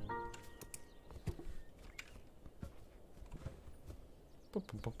 Boom,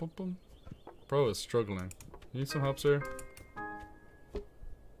 boom, boom, boom, boom. Bro is struggling. You need some help, sir?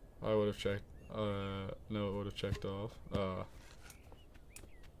 I would have checked. No, it would have checked off.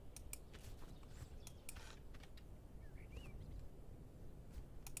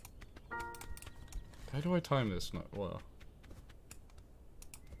 How do I time this? Not well.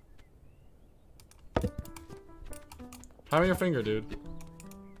 Hammer your finger, dude.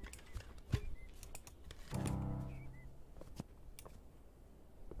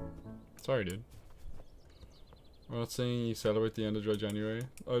 Sorry, dude. I'm not saying you celebrate the end of dry January.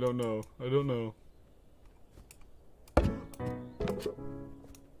 I don't know. I don't know.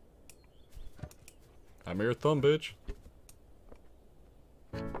 Hammer your thumb, bitch.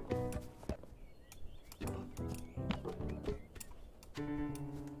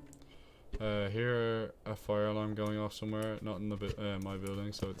 Hear a fire alarm going off somewhere. Not in the my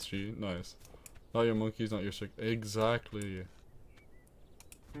building, so it's G. Nice. Not your monkeys, not your sick. Exactly.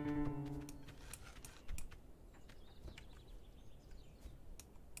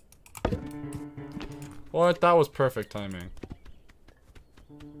 What? That was perfect timing.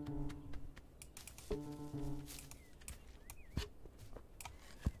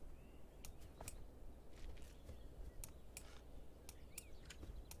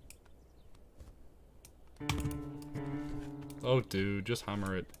 Oh, dude, just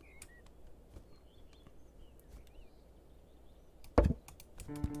hammer it.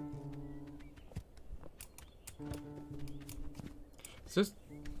 Is this...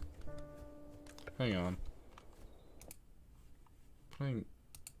 Hang on. Playing...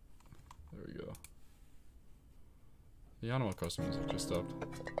 There we go. The Animal Crossing music just stopped.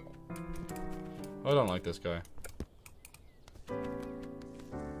 I don't like this guy.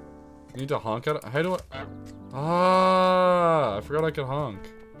 You need to honk at it? How do I... Ah! I forgot I could honk.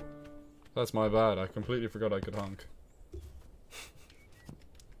 That's my bad. I completely forgot I could honk.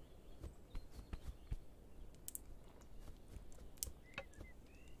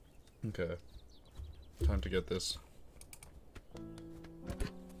 Okay. Time to get this.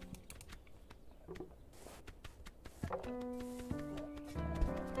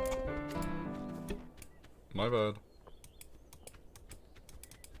 My bad.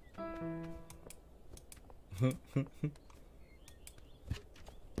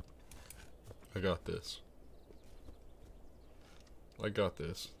 I got this. I got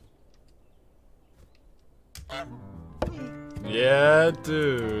this. Yeah,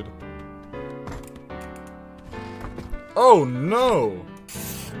 dude. Oh no!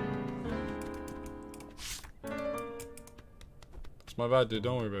 It's my bad, dude.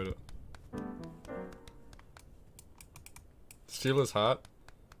 Don't worry about it. Steal his hat.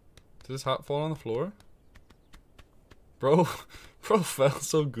 Did his hat fall on the floor? Bro felt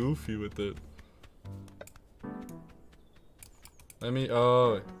so goofy with it. Let me,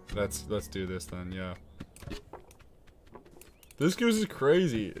 oh, let's do this then, yeah. This goose is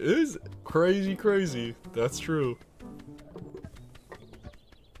crazy. It is crazy. That's true.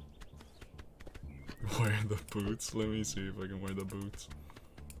 Wear the boots. Let me see if I can wear the boots.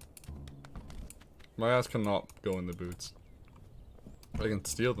 My ass cannot go in the boots. I can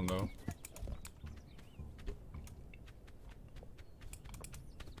steal them though.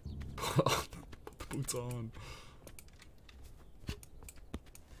 Put the boots on.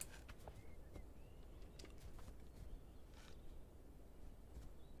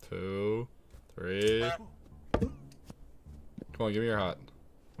 Two, three. Come on, give me your hat.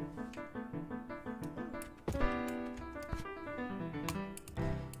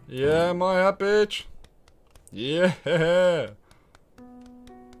 Yeah, my hat, bitch. Yeah.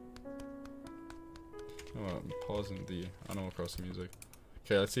 I'm pausing the Animal Crossing music.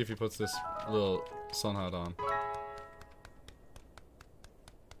 Okay, let's see if he puts this little sun hat on.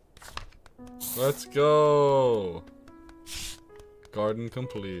 Let's go. Garden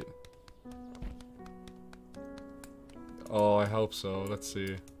complete. Oh, I hope so. Let's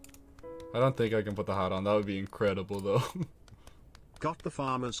see. I don't think I can put the hat on. That would be incredible, though. Got the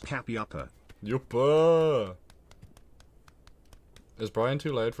farmer's cap upper. Yuppa! Is Brian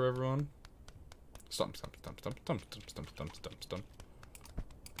too loud for everyone? Stump, stump, stump, stump, stump, stump, stump, stump, stump, stump.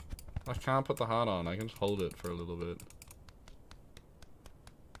 I can't put the hat on. I can just hold it for a little bit.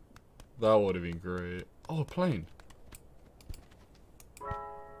 That would have been great. Oh, a plane.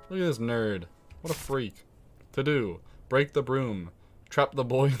 Look at this nerd. What a freak. To do. Break the broom. Trap the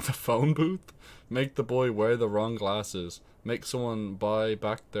boy in the phone booth. Make the boy wear the wrong glasses. Make someone buy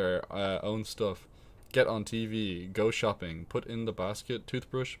back their own stuff. Get on TV. Go shopping. Put in the basket.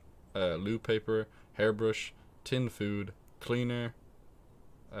 Toothbrush. Loo paper. Hairbrush. Tin food. Cleaner.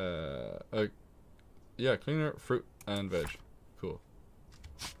 Yeah, cleaner. Fruit and veg. Cool.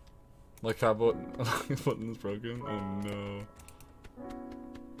 My cat button. Button is broken. Oh no.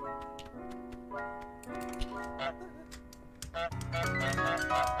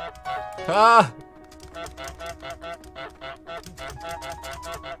 Ah!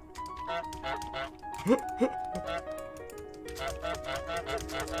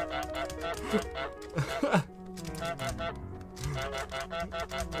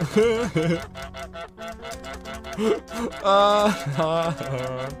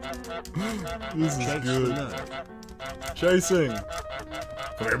 This is good. Chasing.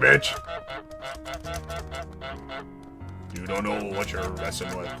 Come here, bitch. You don't know what you're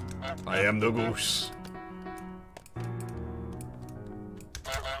messing with. I am the goose.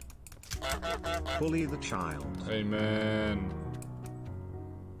 Bully the child. Amen.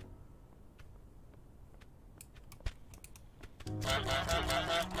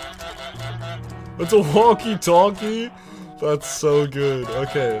 It's a walkie-talkie? That's so good.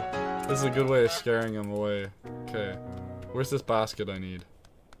 Okay. This is a good way of scaring him away. Okay. Where's this basket I need?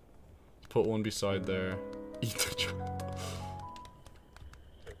 Put one beside there. Eat the child.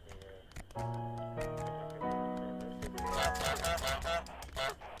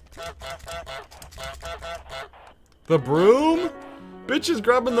 The broom? Bitch is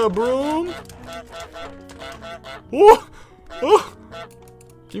grabbing the broom? Oh! Oh!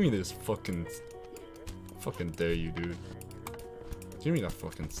 Give me this fucking dare you, dude. Give me that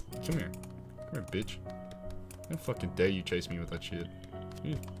fucking... Come here. Come here, bitch. I fucking dare you chase me with that shit.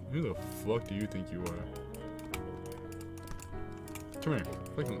 Who the fuck do you think you are? Come here.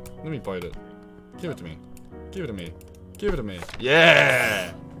 Fucking, let me bite it. Give it to me. Give it to me. Give it to me.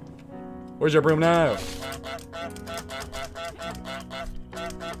 Yeah! Where's your broom now?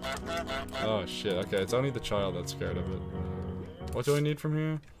 Oh shit, okay, it's only the child that's scared of it. What do I need from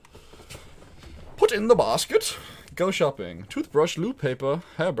here? Put in the basket. Go shopping. Toothbrush, loo paper,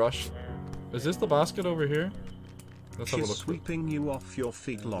 hairbrush. Is this the basket over here? Let's have a She's look. sweeping you off your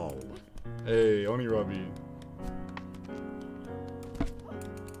feet, lol. Hey, Oni Robbie.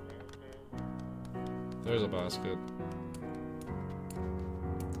 There's a basket.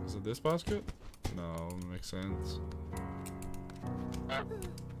 Is it this basket? No, makes sense.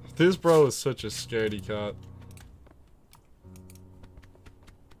 This bro is such a scaredy cat.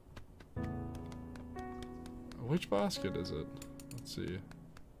 Which basket is it? Let's see.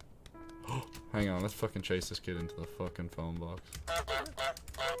 Hang on, let's fucking chase this kid into the fucking phone box.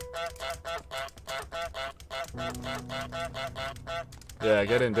 Yeah,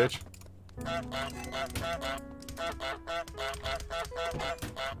 get in, bitch.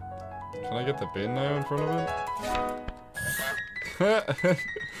 Can I get the bin now in front of him?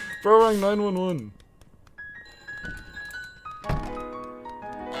 Bro rang 911.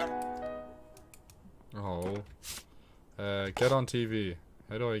 Oh. Get on TV.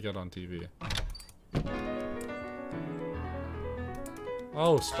 How do I get on TV?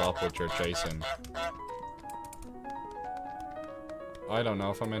 Oh, stop what you're chasing. I don't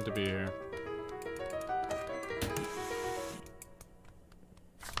know if I'm meant to be here.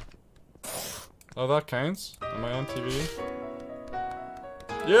 Oh, that counts? Am I on TV?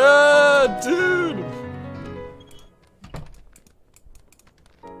 Yeah, dude!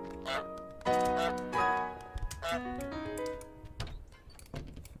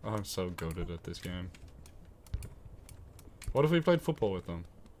 Oh, I'm so goated at this game. What if we played football with them?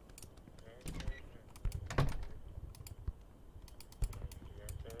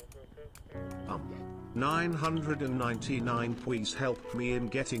 999, please help me in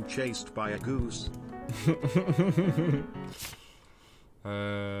getting chased by a goose.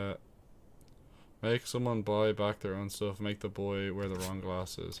 Make someone buy back their own stuff, make the boy wear the wrong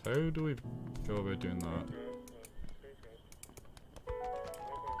glasses. How do we go about doing that?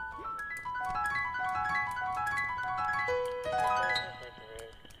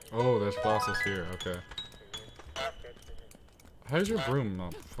 Oh, there's glasses here, okay. How's your broom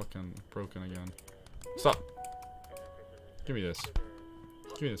not fucking broken again? Stop! Give me this.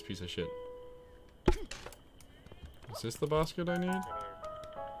 Give me this piece of shit. Is this the basket I need?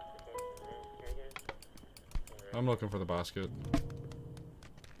 I'm looking for the basket.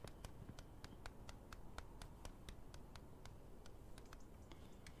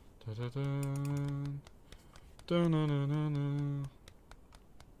 Da da da. Da na na na na.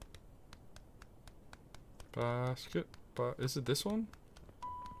 Basket. Is it this one?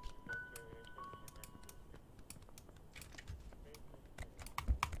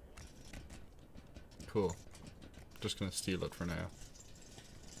 Cool. Just gonna steal it for now.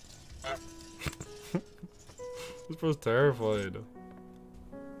 This bro's terrified.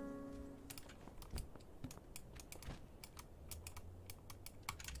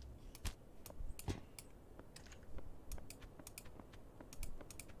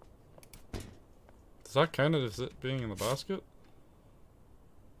 Does that count as it being in the basket?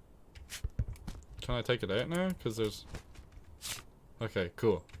 Can I take it out now? Because there's... Okay,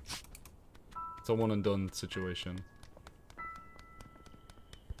 cool. It's a one and done situation.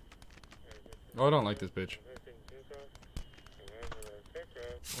 Oh, I don't like this bitch.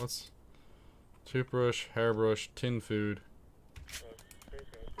 What's... Toothbrush, hairbrush, tin food.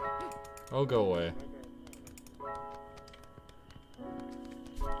 Oh, go away.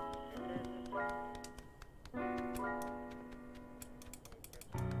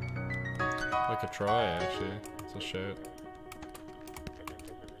 I could try, actually. It's a shout.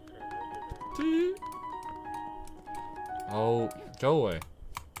 Oh, go away.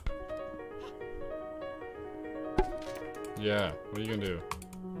 Yeah, what are you gonna do?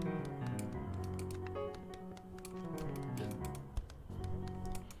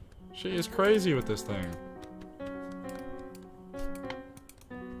 She is crazy with this thing.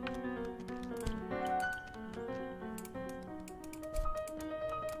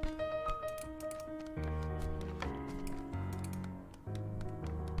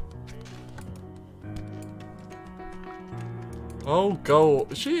 Oh, go.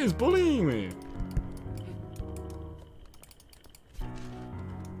 She is bullying me.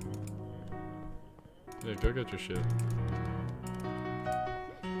 Yeah, go get your shit.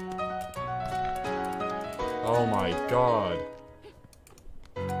 Oh my god.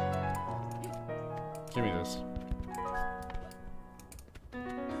 Give me this.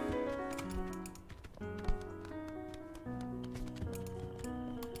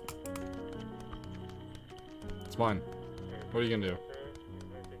 It's mine. What are you gonna do?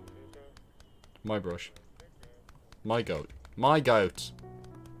 My brush. My goat. My goat!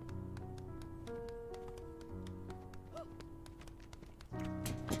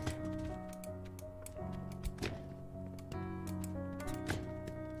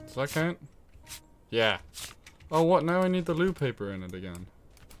 Does that count? Yeah. Oh, what? Now I need the loo paper in it again.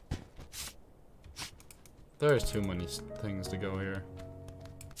 There's too many things to go here.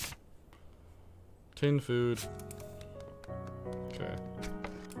 Tin food. Okay.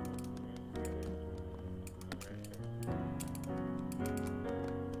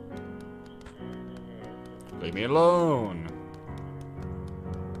 Leave me alone.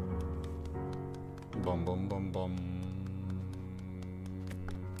 Bum bum bum bum.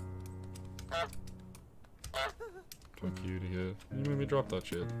 Fuck you, idiot. You made me drop that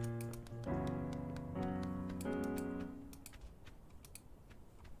shit.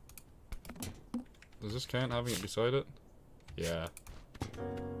 Does this count having it beside it? Yeah.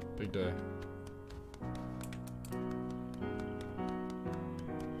 Big day.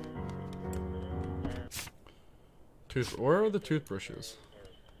 Where are the toothbrushes?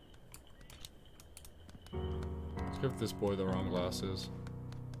 Let's give this boy the wrong glasses.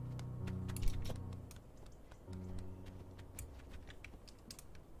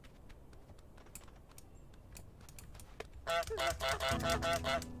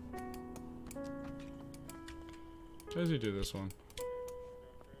 How does he do this one?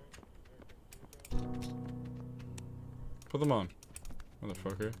 Put them on.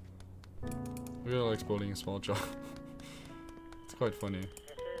 Motherfucker. Look at it like bullying a small child. It's quite funny.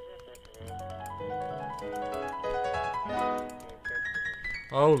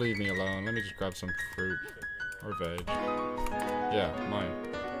 Oh, leave me alone. Let me just grab some fruit. Or veg. Yeah, mine.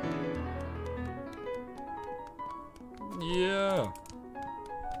 Yeah!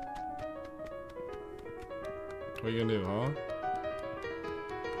 What are you gonna do, huh?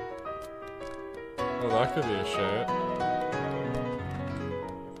 Oh, that could be a shit.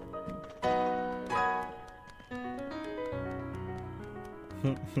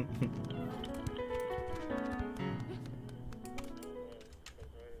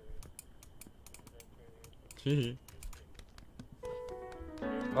 Hee.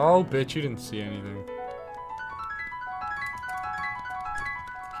 Oh, bitch, you didn't see anything.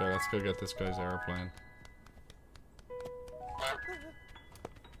 Okay, let's go get this guy's airplane.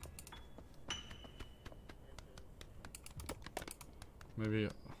 Maybe...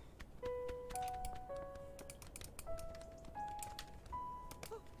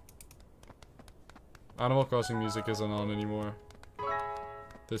 Animal Crossing music isn't on anymore.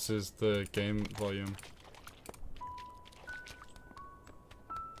 This is the game volume.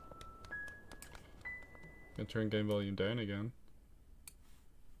 Gonna turn game volume down again.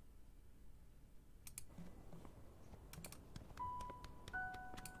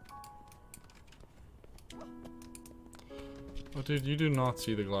 Oh dude, you do not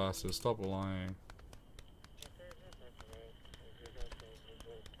see the glasses. Stop lying.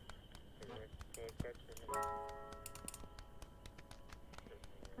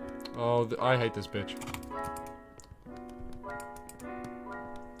 Oh, I hate this bitch.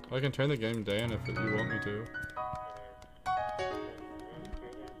 I can turn the game down if you want me to.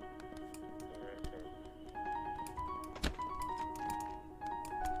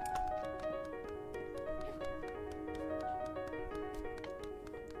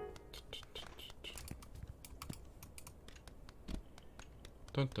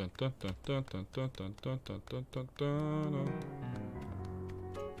 Dun dun dun dun dun dun dun dun dun dun dun dun dun.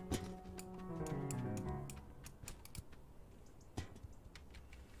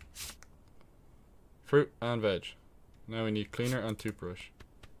 Fruit and veg. Now we need cleaner and toothbrush.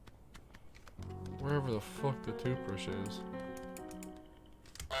 Wherever the fuck the toothbrush is.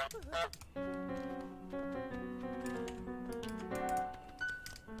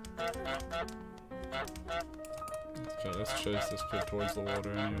 Okay, let's chase this kid towards the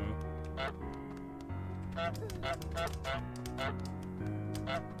water anyway.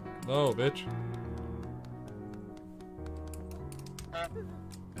 No, bitch.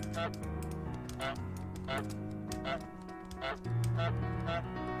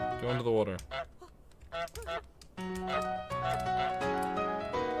 Go into the water.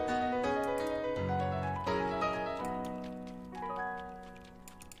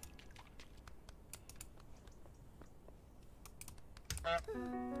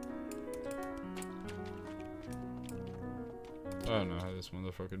 I don't know how this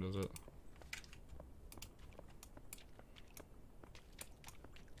motherfucker does it.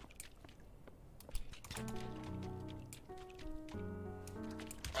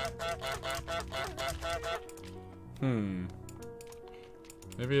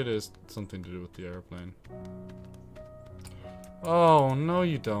 Maybe it is something to do with the airplane. Oh, no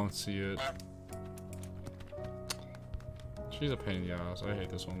you don't see it. She's a pain in the ass. I hate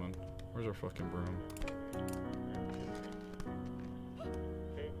this woman. Where's her fucking broom?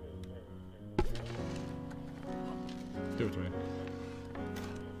 Give it to me.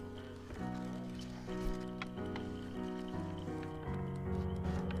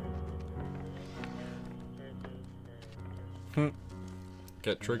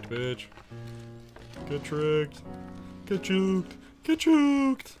 Get tricked, bitch. Get tricked. Get juked. Get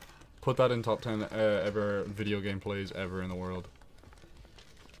juked. Put that in top 10 ever video game plays ever in the world.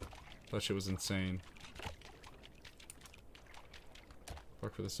 That shit was insane.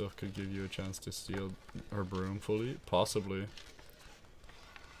 Fuck for the stuff could give you a chance to steal her broom fully? Possibly.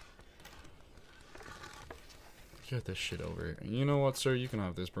 Get this shit over here. You know what, sir? You can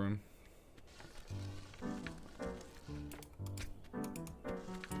have this broom.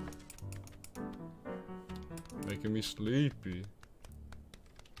 Making me sleepy.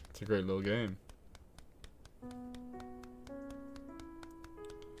 It's a great little game.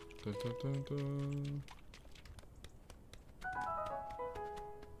 Dun, dun, dun, dun.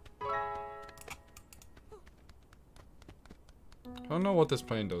 I don't know what this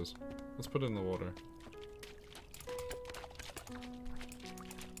plane does. Let's put it in the water.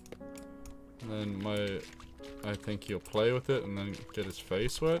 And then my I think he'll play with it and then get his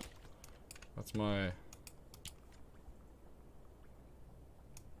face wet. That's my...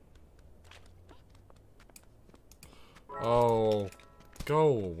 Oh, go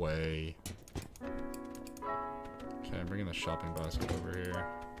away. Okay, I'm bringing the shopping basket over here.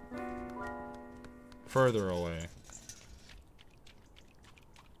 Further away.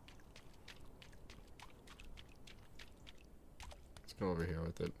 Let's go over here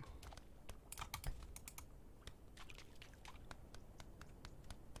with it.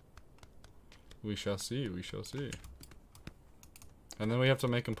 We shall see, we shall see. And then we have to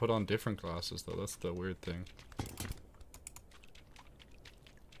make him put on different glasses though, that's the weird thing.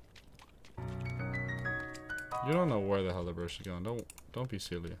 You don't know where the hell the brush is going. Don't be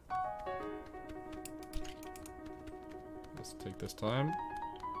silly. Let's take this time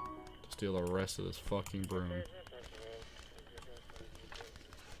to steal the rest of this fucking broom.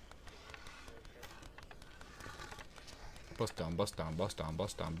 Bust down, bust down, bust down,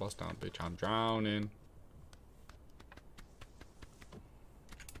 bust down, bust down, bitch, I'm drowning.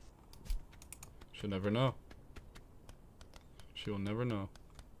 She'll never know. She will never know.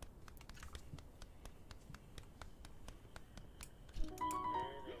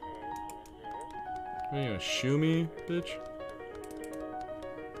 Are you gonna shoo me, bitch?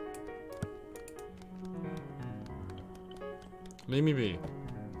 Leave me be.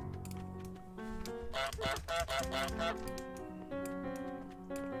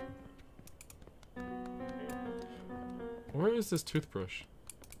 Where is this toothbrush?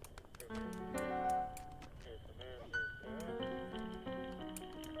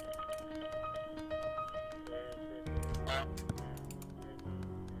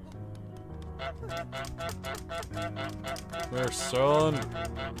 There, son.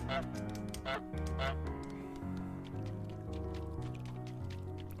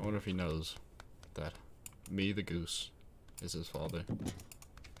 I wonder if he knows that me, the goose, is his father.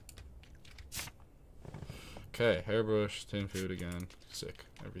 Okay, hairbrush, tin food again. Sick.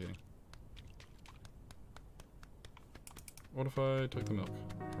 Everything. What if I took the milk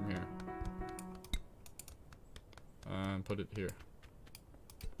from here and put it here?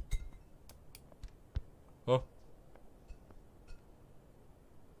 Oh.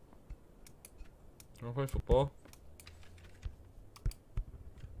 Do you want to play football?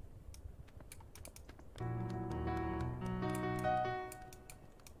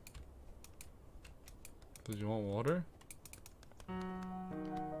 Did you want water?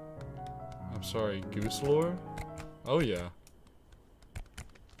 I'm sorry, goose lore? Oh yeah.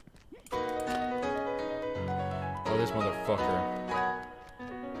 Oh, this motherfucker.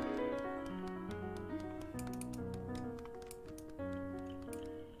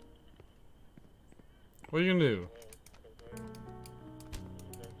 What are you gonna do?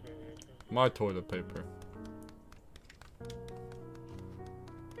 My toilet paper.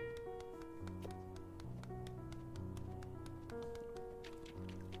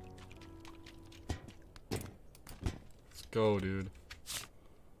 Let's go, dude.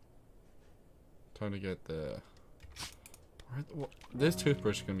 Time to get the... This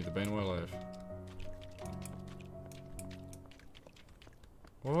toothbrush is gonna be the bane of my life.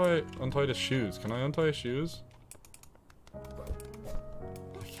 What do I untie his shoes? Can I untie his shoes? I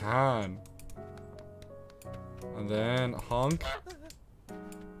can. And then honk.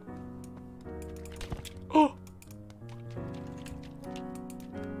 Oh!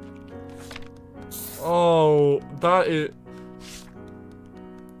 Oh, that is...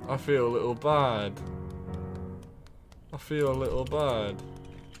 I feel a little bad. I feel a little bad.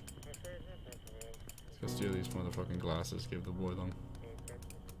 Let's go steal these motherfucking glasses, give the boy them.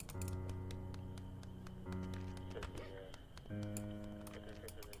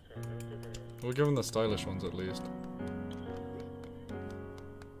 We'll give him the stylish ones at least.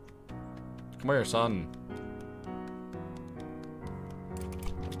 Come here, son.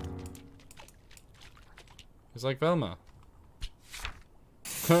 He's like Velma.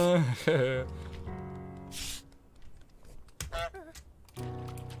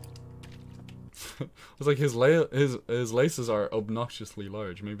 It's like his laces are obnoxiously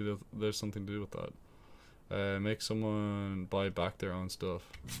large. Maybe there's something to do with that. Make someone buy back their own stuff.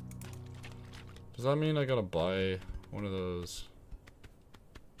 Does that mean I gotta buy one of those?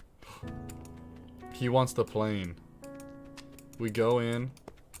 He wants the plane. We go in,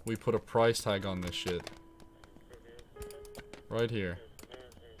 we put a price tag on this shit. Right here.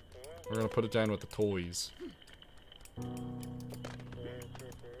 We're gonna put it down with the toys.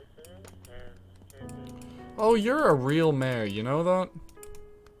 Oh, you're a real mare, you know that?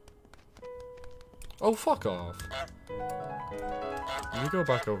 Oh, fuck off. Let me go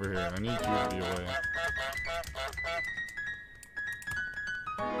back over here. I need you to be away.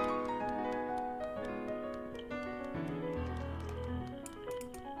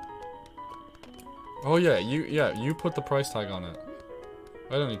 Oh yeah, you put the price tag on it.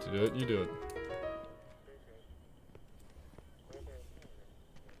 I don't need to do it, you do it.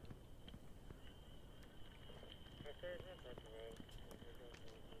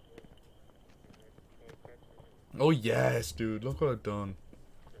 Oh yes, dude, look what I've done.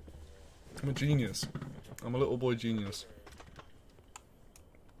 I'm a genius. I'm a little boy genius.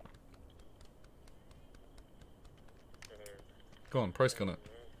 Go on, price gun it.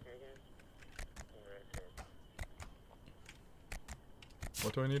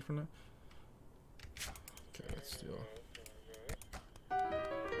 What do I need from that? Okay, let's steal.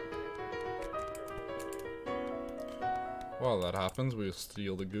 While that happens, we'll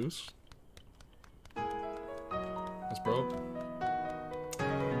steal the goose. It's broke.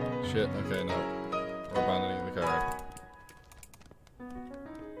 Shit, okay, no. We're abandoning the card.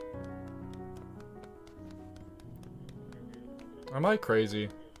 Am I crazy?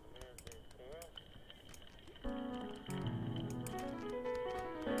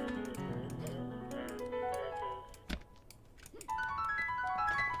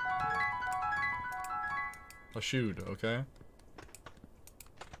 A shoot, okay?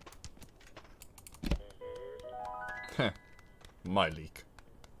 Heh. My leak.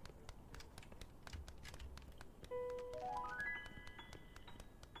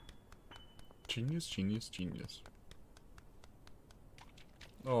 Genius, genius, genius.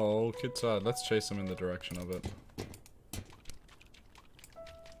 Oh, kid's sad. Let's chase him in the direction of it.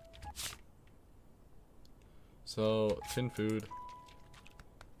 So, tin food.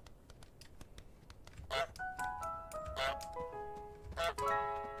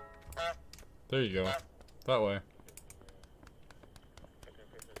 There you go. That way.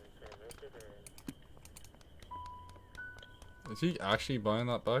 Is he actually buying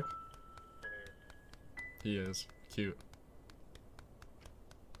that back? He is. Cute.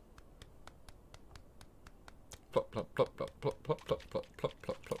 Plop, plop, plop, plop, plop, plop, plop, plop, plop,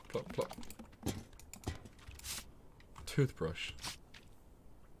 plop, plop, plop, plop. Toothbrush.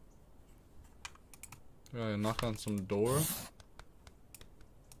 Gotta knock on some door.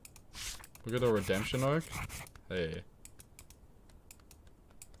 Look at the redemption arc. Hey.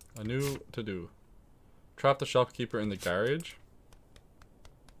 I knew to do. Trap the shopkeeper in the garage.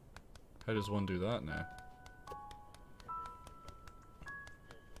 How does one do that now?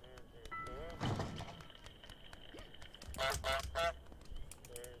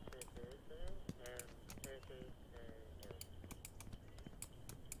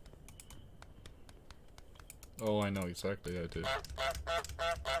 Oh, I know exactly how to.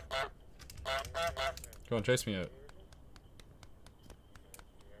 Go on, chase me out.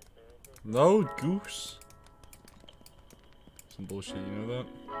 No, goose. Some bullshit, you know that?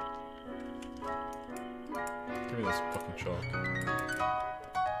 Give me this fucking chalk.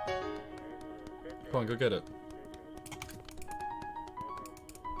 Come on, go get it.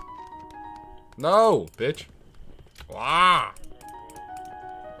 No, bitch. Ah!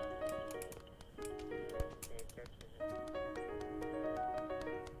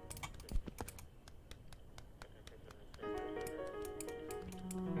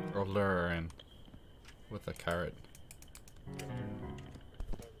 Or lure her in with a carrot.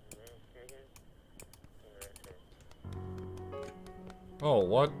 Oh,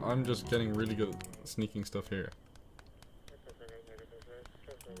 what? I'm just getting really good at sneaking stuff here.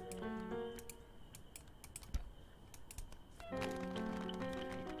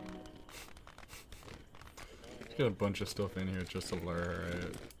 Let's get a bunch of stuff in here just to lure her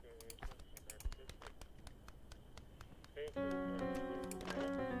out.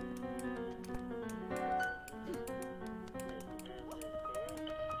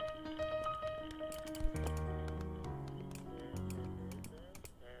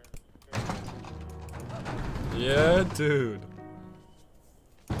 Yeah, dude.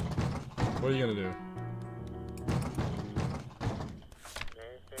 What are you gonna do?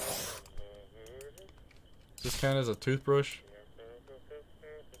 Does this count as a toothbrush?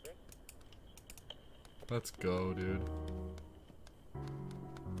 Let's go, dude.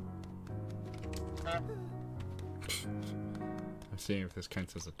 I'm seeing if this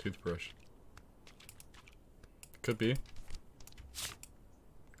counts as a toothbrush. Could be.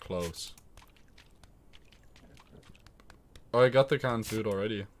 Close. Oh, I got the canned food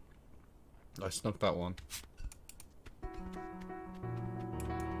already. I snuck that one.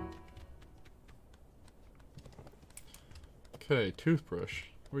 Okay, toothbrush.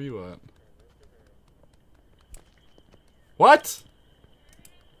 Where you at? What?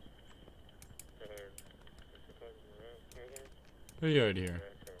 Get you out of here.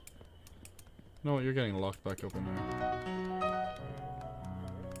 No, you're getting locked back up in there.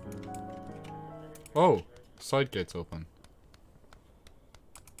 Oh! Side gate's open.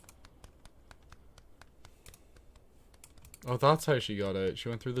 Oh, that's how she got out. She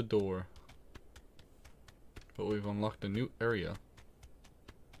went through the door. But we've unlocked a new area.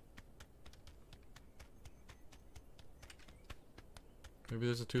 Maybe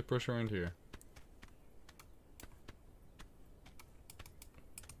there's a toothbrush around here.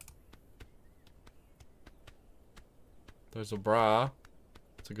 There's a bra.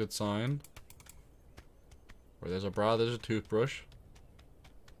 It's a good sign. Where there's a bra, there's a toothbrush.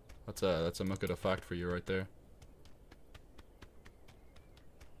 That's a muck of a fact for you right there.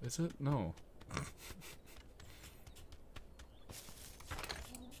 Is it? No.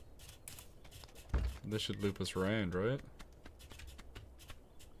 This should loop us around, right?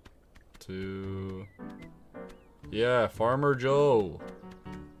 To... Yeah, Farmer Joe.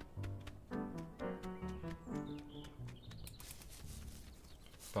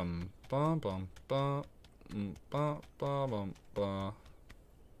 Bum bum bum bum bum bum bum.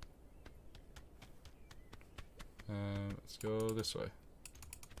 Let's go this way.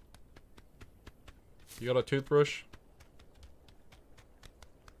 You got a toothbrush?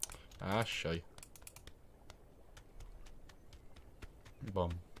 Ah, shy.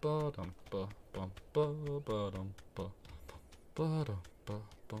 Bum ba dum ba bum ba ba dum ba ba dum ba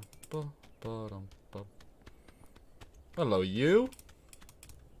bum ba ba dum ba. Hello, you.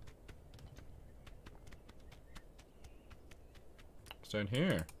 What's down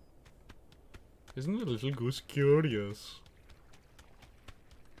here? Isn't the little goose curious?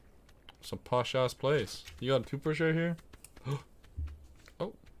 Some posh ass place. You got a toothbrush out here? Oh.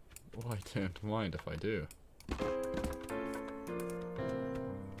 Well, I don't mind if I do.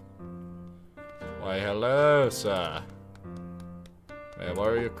 Why, hello, sir. May I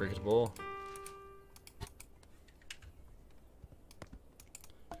borrow your cricket ball?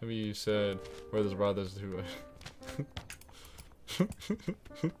 Maybe you said, where there's a bra, there's a toothbrush.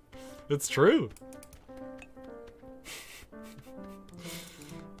 It's true.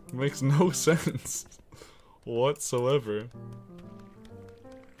 Makes no sense whatsoever.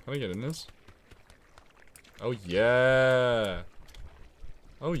 Can I get in this? Oh yeah!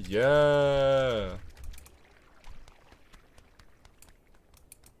 Oh yeah!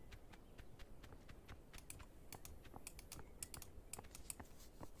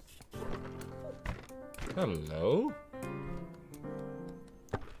 Hello?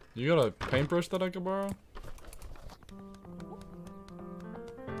 You got a paintbrush that I could borrow?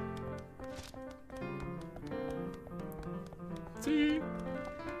 See?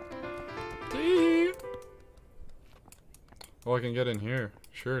 See? Oh, I can get in here,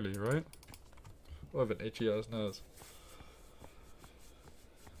 surely, right? Oh, I have an itchy ass nose.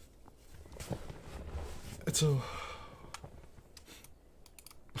 It's so...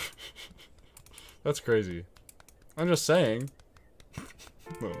 That's crazy. I'm just saying.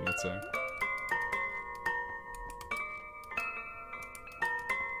 No, I'm not saying.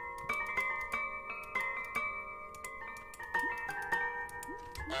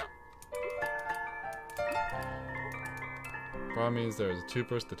 Problem means there's a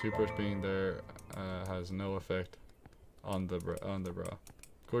toothbrush. The toothbrush being there has no effect on the bra.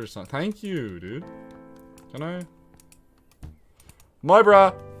 Gorgeous song. Thank you, dude. Can I? My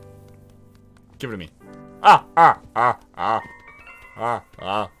bra. Give it to me. Ah ah ah ah ah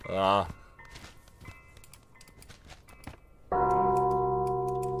ah ah.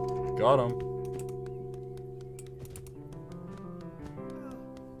 Got him.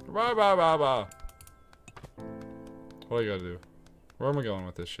 Blah blah blah blah. What do I gotta do? Where am I going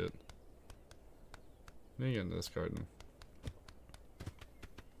with this shit? I need to get into this garden.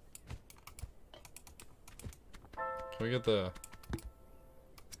 Can we get the...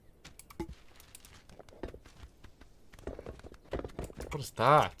 What is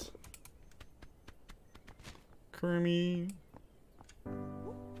that? Creamy.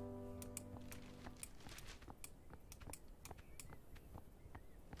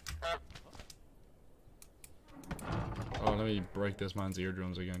 Oh, let me break this man's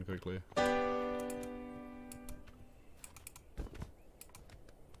eardrums again quickly.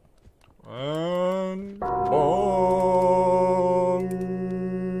 And bong.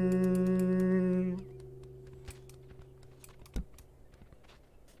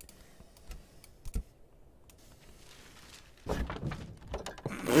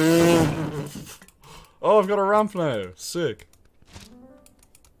 Oh, I've got a ramp now. Sick.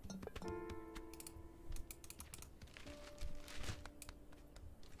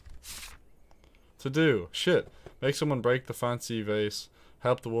 To do. Shit. Make someone break the fancy vase.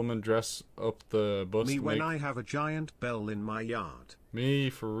 Help the woman dress up the bust. Me when I have a giant bell in my yard.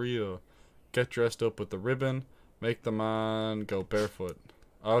 Me for real. Get dressed up with the ribbon. Make the man go barefoot.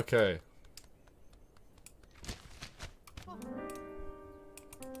 Okay.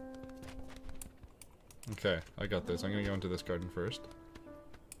 Okay, I got this. I'm gonna go into this garden first.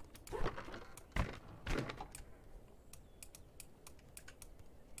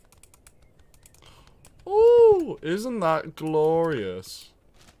 Ooh, isn't that glorious?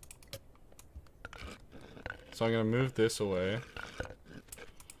 So I'm gonna move this away.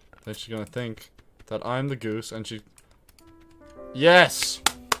 Then she's gonna think that I'm the goose, and she... Yes!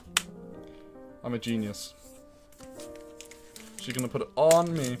 I'm a genius. She's gonna put it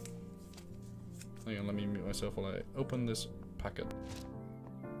on me. Hang on, let me mute myself while I open this packet.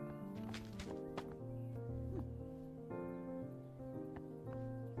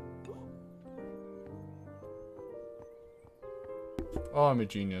 Oh, I'm a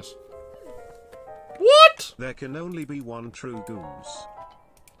genius. What? There can only be one true goose.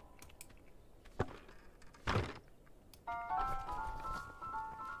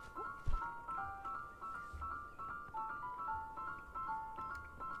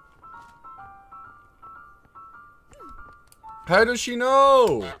 How does she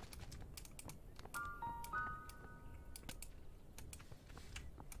know?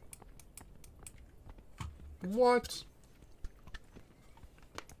 What?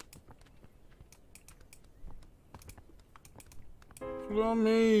 Look at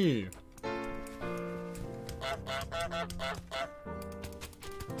me.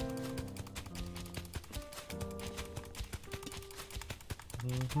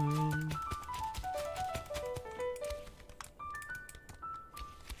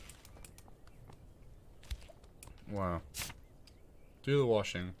 Wow. Do the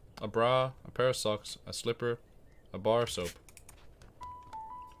washing. A bra, a pair of socks, a slipper, a bar of soap.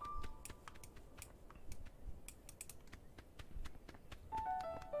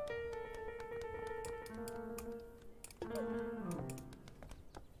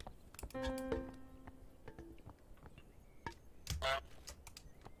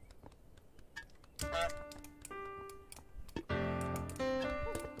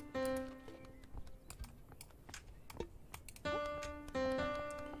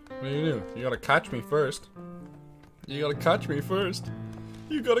 What do you do? You gotta catch me first. You gotta catch me first.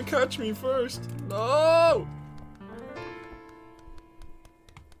 You gotta catch me first. No!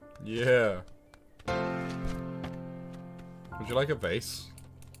 Yeah. Would you like a vase?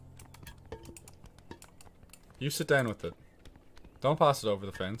 You sit down with it. Don't pass it over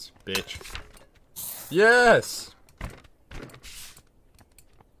the fence, bitch. Yes!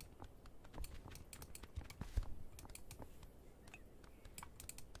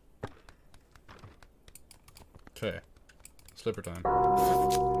 Okay. Slipper time.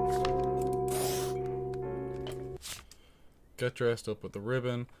 Get dressed up with the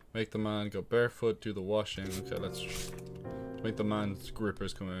ribbon. Make the man go barefoot. Do the washing. Okay, let's make the man's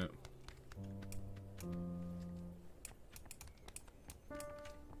grippers come out.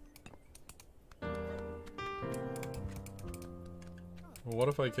 Well, what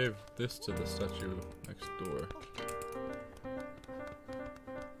if I gave this to the statue next door?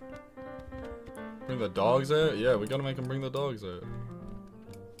 Bring the dogs out? Yeah, we gotta make them bring the dogs out.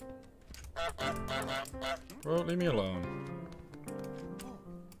 Bro, leave me alone.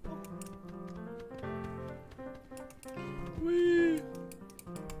 Whee!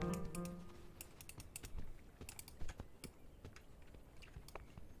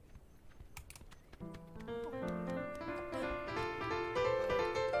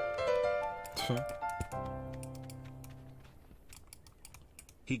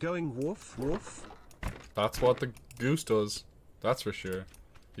 He going woof woof? That's what the goose does. That's for sure.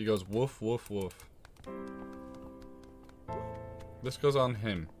 He goes woof woof woof. This goes on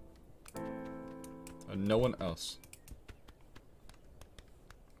him. And no one else.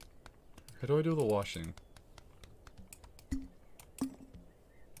 How do I do the washing?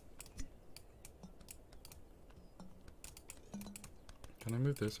 Can I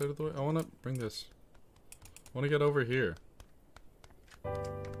move this out of the way? I wanna bring this. I wanna get over here.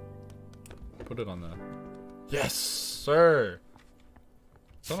 Put it on that. Yes, sir!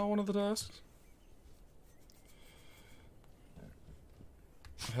 Is that not one of the tasks?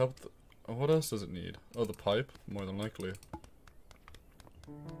 Help. What else does it need? Oh, the pipe? More than likely.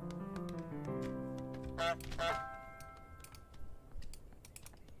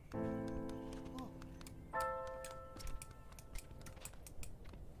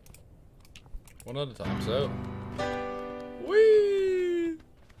 One at a time, so. Whee!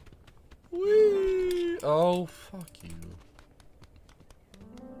 Whee! Oh, fuck you.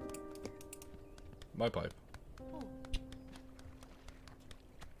 My pipe.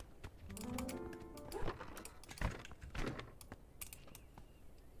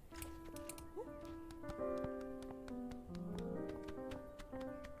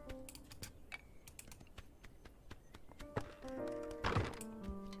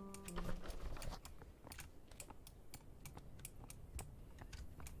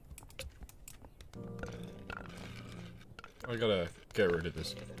 I gotta get rid of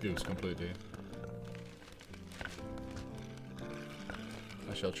this goose completely.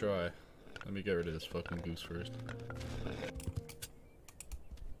 I shall try. Let me get rid of this fucking goose first.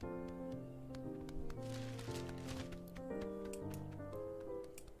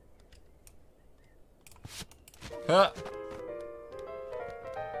 Ha!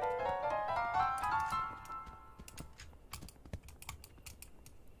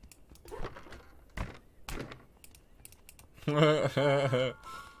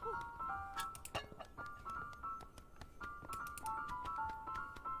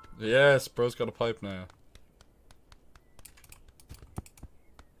 Yes, bro's got a pipe now.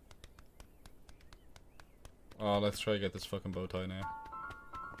 Oh, let's try to get this fucking bow tie now.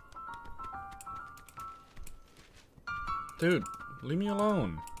 Dude, leave me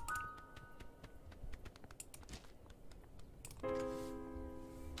alone.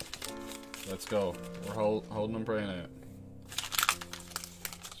 Let's go. We're holding and praying out.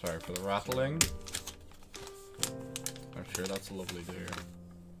 Sorry for the rattling. I'm sure that's a lovely deer.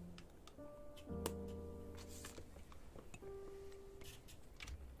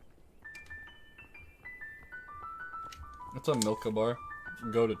 It's a Milka bar.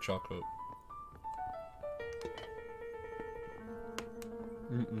 Go to chocolate.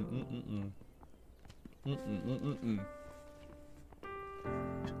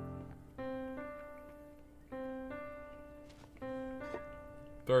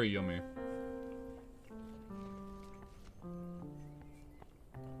 Very yummy.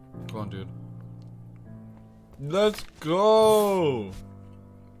 Come on, dude. Let's go!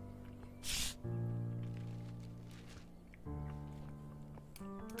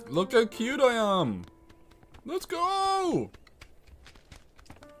 Look how cute I am! Let's go!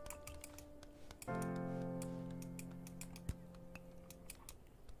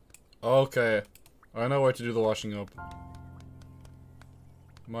 Okay. I know where to do the washing up.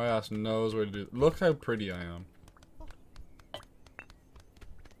 My ass knows where to do. Look how pretty I am.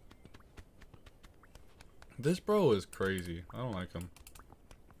 This bro is crazy. I don't like him.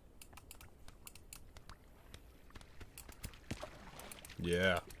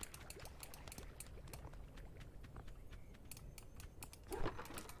 Yeah.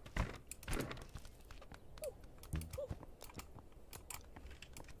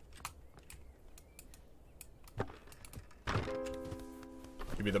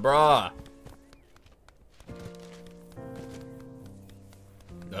 Give me the bra.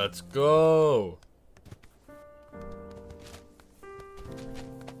 Let's go.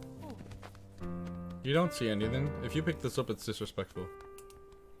 You don't see anything. If you pick this up, it's disrespectful.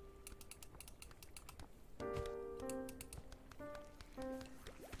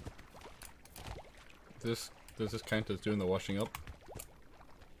 Does this count as doing the washing up?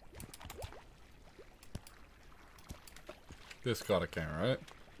 This gotta count, right?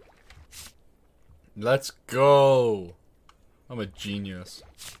 Let's go! I'm a genius.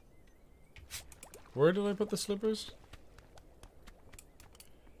 Where did I put the slippers?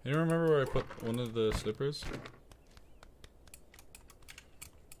 You remember where I put one of the slippers?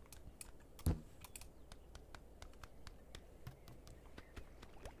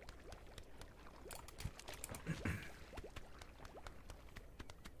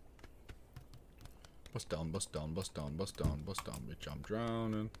 Bust down, bust down, bust down, bust down, bust down, bitch, I'm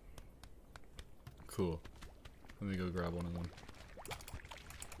drowning. Cool. Let me go grab one of them.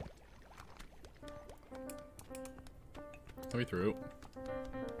 Let me through.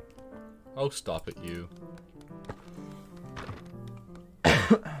 Oh, stop it, you.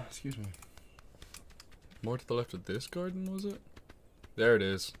 Excuse me. More to the left of this garden, was it? There it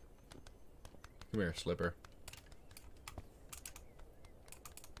is. Come here, slipper.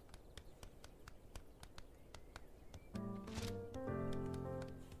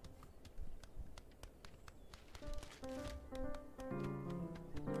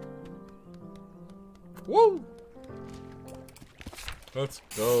 Woo! Let's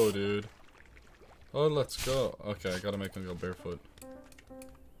go, dude. Oh, let's go. Okay, I gotta make him go barefoot.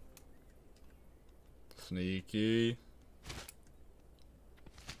 Sneaky.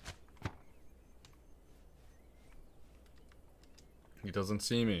 He doesn't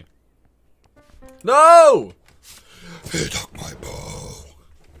see me. No! He took my bow.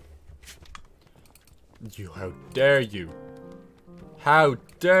 You, how dare you? How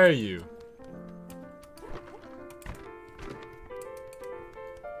dare you?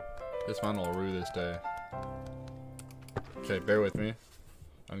 This man will rue this day. Okay, bear with me.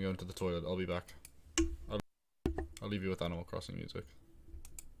 I'm going to the toilet. I'll be back. I'll leave you with Animal Crossing music.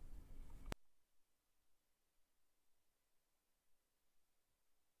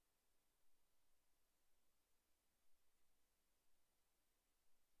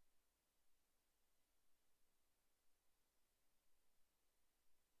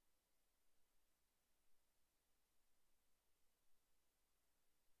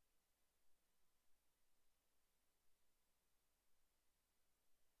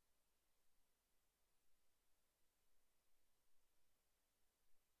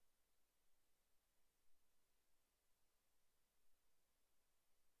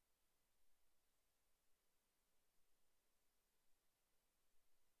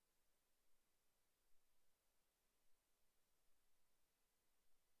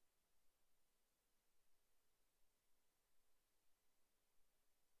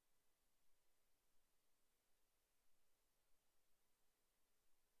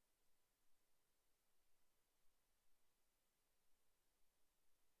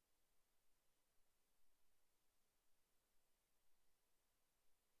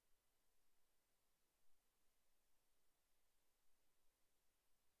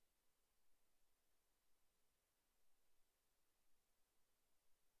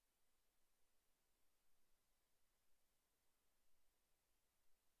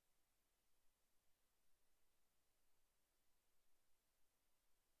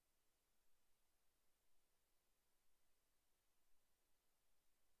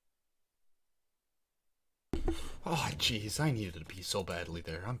 Oh, jeez, I needed to pee so badly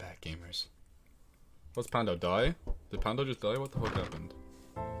there. I'm back, gamers. What's Pando die? Did Pando just die? What the fuck happened?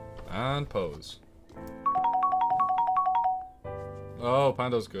 And pose. Oh,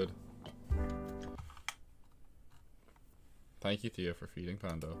 Pando's good. Thank you, Thea, for feeding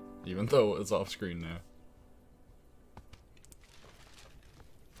Pando. Even though it's off screen now.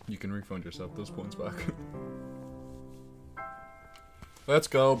 You can refund yourself those points back. Let's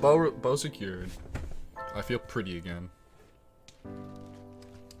go. Bow secured. I feel pretty again.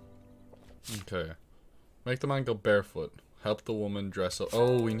 Okay. Make the man go barefoot. Help the woman dress up.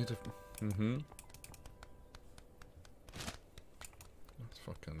 Oh, we need to... Mm-hmm. That's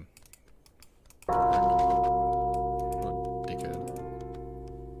fucking... What a dickhead.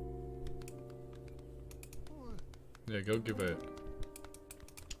 Yeah, go give it.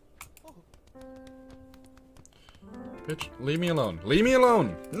 Bitch, leave me alone. Leave me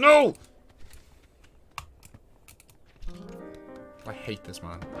alone! No! I hate this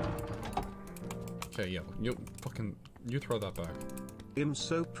man. Okay, yeah, you throw that back. I'm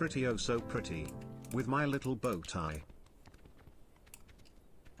so pretty, oh so pretty. With my little bow tie.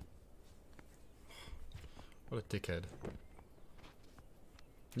 What a dickhead.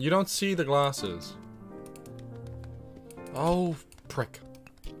 You don't see the glasses. Oh, prick.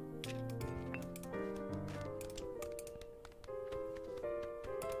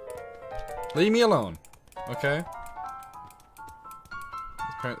 Leave me alone. Okay?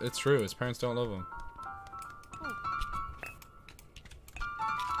 It's true, his parents don't love him.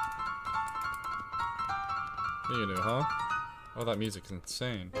 What are you gonna do, huh? Oh, that music's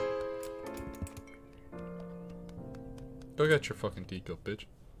insane. Go get your fucking teacup, bitch.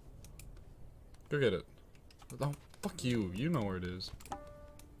 Go get it. Oh, fuck you. You know where it is.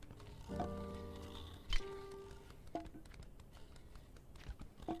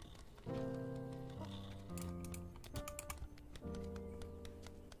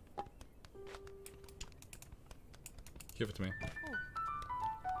 Give it to me.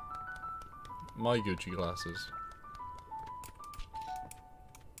 My Gucci glasses.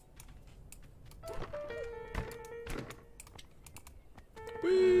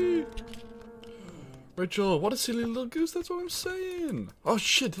 Whee! Rachel, what a silly little goose, that's what I'm saying! Oh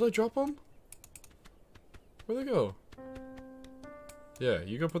shit, did I drop them? Where'd they go? Yeah,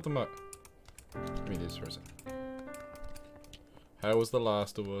 you go put them up. Give me these for a second. How was The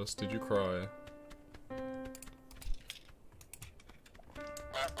Last of Us? Did you cry?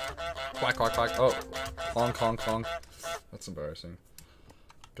 Quack, quack, quack. Oh. Clong, clong, clong. That's embarrassing.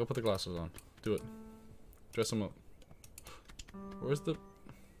 Go put the glasses on. Do it. Dress them up. Where's the...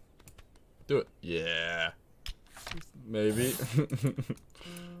 Do it. Yeah. Maybe.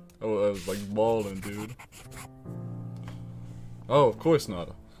 Oh, I was like balling, dude. Oh, of course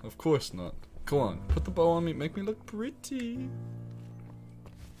not. Of course not. Come on. Put the bow on me. Make me look pretty.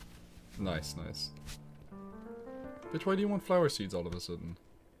 Nice, nice. Bitch, why do you want flower seeds all of a sudden?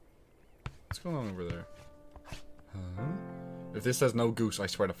 What's going on over there? Huh? If this says no goose, I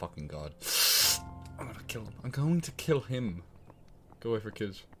swear to fucking God. I'm gonna kill him. I'm going to kill him. Go away for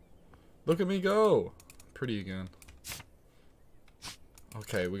kids. Look at me go! Pretty again.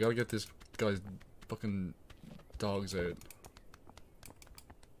 Okay, we gotta get this guy's fucking dogs out.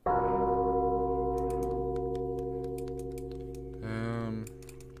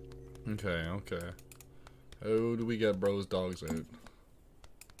 Okay, okay. How do we get bro's dogs out?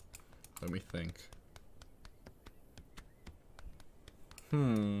 Let me think.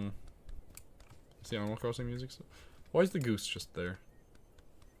 Is the Animal Crossing music still? Why is the goose just there?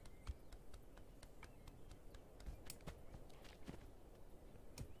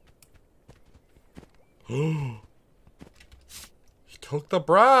 He took the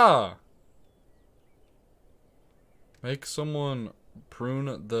bra! Make someone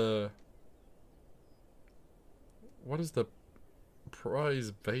prune the... What is the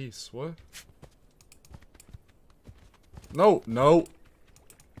prize base? What? No, no!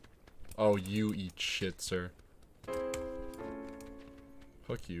 Oh, you eat shit, sir.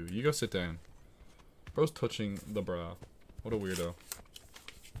 Fuck you. You go sit down. Bro's touching the bra. What a weirdo.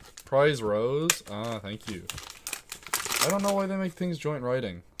 Prize rose? Ah, thank you. I don't know why they make things joint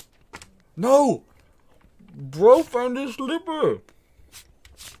writing. No! Bro found his slipper!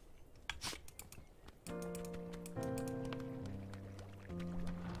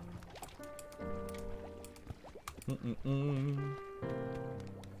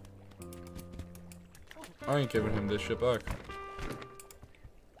 I ain't giving him this shit back.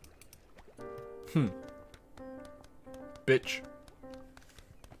 Bitch.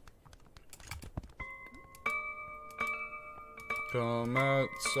 Come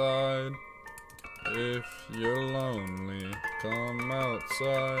outside if you're lonely. Come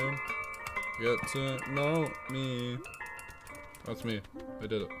outside. Get to know me. That's me. I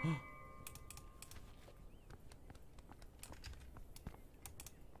did it.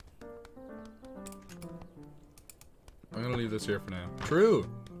 I'm gonna leave this here for now. True.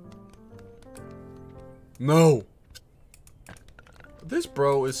 No. This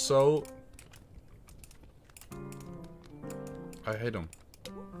bro is so... I hate him.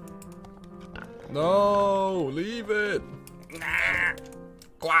 No, leave it. Nah.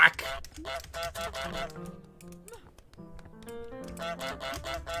 Quack.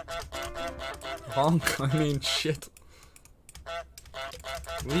 Honk, I mean shit.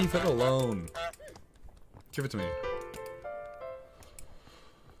 Leave it alone. Give it to me.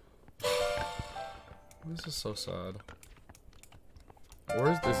 This is so sad.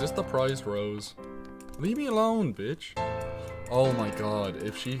 Is this the prize rose? Leave me alone, bitch. Oh my God,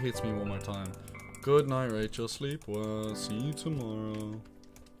 if she hits me one more time. Good night, Rachel. Sleep well. See you tomorrow.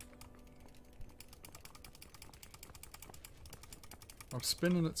 I'm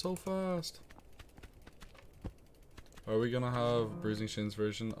spinning it so fast. Are we gonna have Bruising Shin's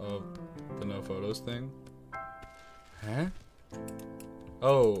version of the no photos thing? Huh?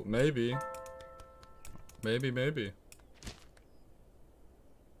 Oh, maybe. Maybe.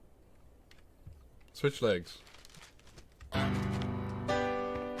 Switch legs.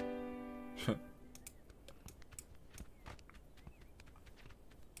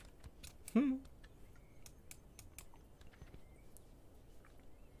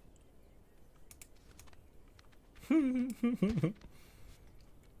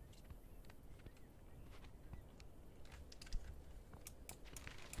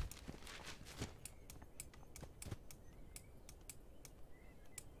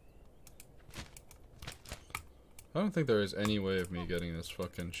 I don't think there is any way of me getting this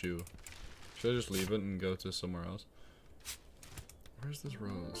fucking shoe. Should I just leave it and go to somewhere else? Where's this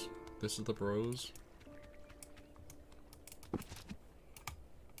rose? This is the rose?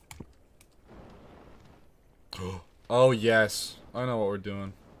 Oh yes, I know what we're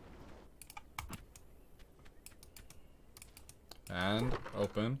doing. And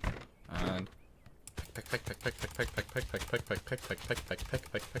open and peck.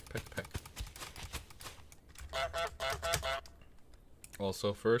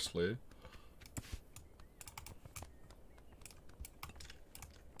 Also, firstly,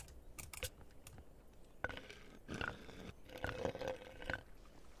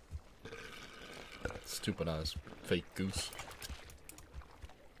 stupid ass fake goose.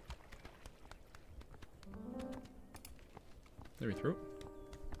 Maybe through.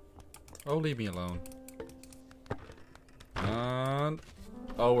 Oh, leave me alone. And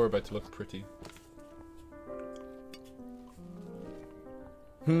oh, we're about to look pretty.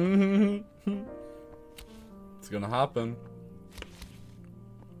 It's gonna happen.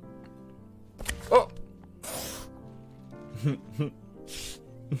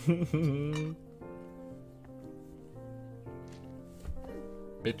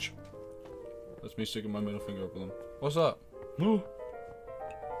 Bitch. That's me sticking my middle finger up with him. What's that? No.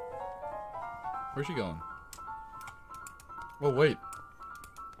 Where's she going? Oh, wait.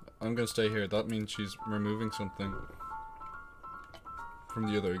 I'm gonna stay here. That means she's removing something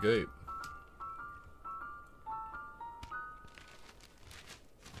from the other gate.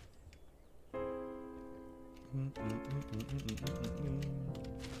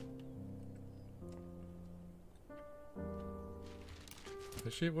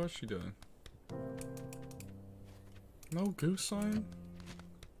 Is she? What's she doing? No goose sign?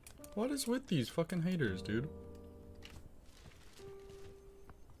 What is with these fucking haters, dude?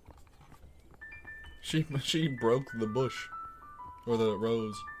 She broke the bush. Or the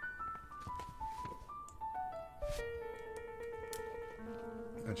rose.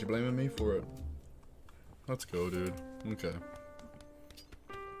 And she blaming me for it. Let's go, dude. Okay.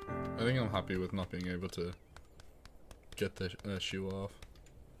 I think I'm happy with not being able to get the shoe off.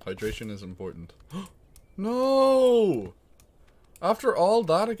 Hydration is important. No! After all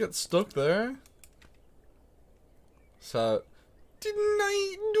that, it gets stuck there? So, didn't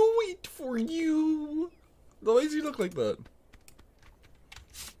I do it for you? Why does he look like that?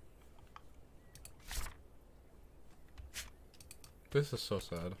 This is so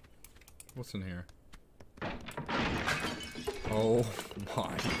sad. What's in here? Oh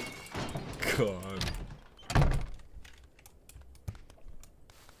my god.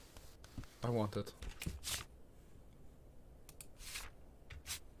 I want it.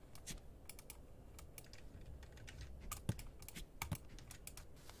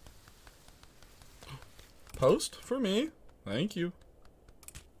 Post for me. Thank you.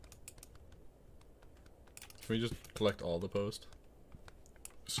 Can we just collect all the post?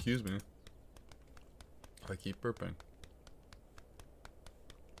 Excuse me. I keep burping.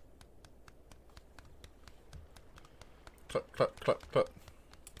 Clap, clap, clap, clap.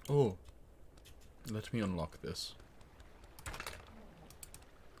 Oh. Let me unlock this.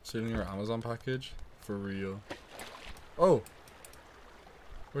 Stealing your Amazon package? For real. Oh!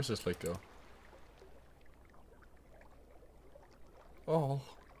 Where's this light go? Oh.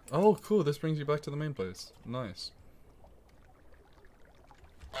 Oh, cool. This brings you back to the main place. Nice.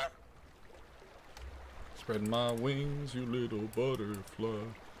 Spread my wings, you little butterfly.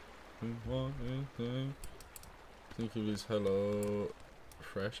 Want anything? Think of these hello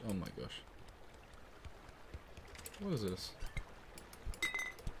fresh. Oh my gosh. What is this?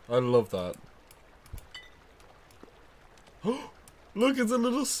 I love that. Look, it's a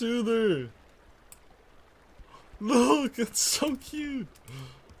little soother. Look, it's so cute.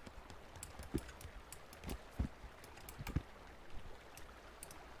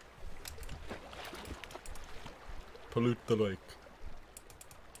 Pollute the lake.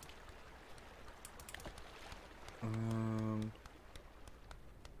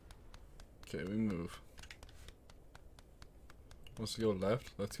 Okay, we move. Wants to go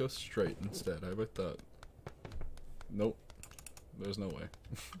left? Let's go straight instead. How about that? Nope. There's no way.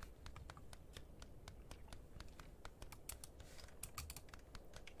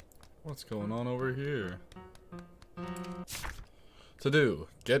 What's going on over here? To do.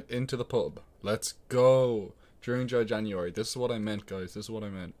 Get into the pub. Let's go. During dry January. This is what I meant, guys. This is what I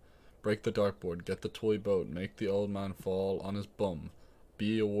meant. Break the dartboard. Get the toy boat. Make the old man fall on his bum.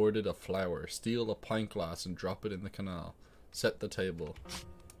 Be awarded a flower. Steal a pint glass and drop it in the canal. Set the table.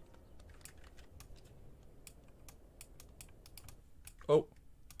 Oh.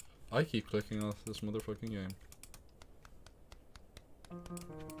 I keep clicking off this motherfucking game.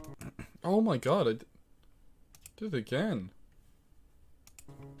 Oh my god, I did it again.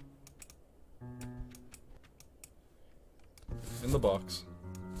 In the box.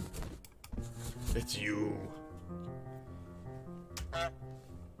 It's you.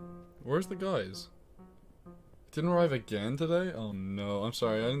 Where's the guys? Didn't arrive again today? Oh no, I'm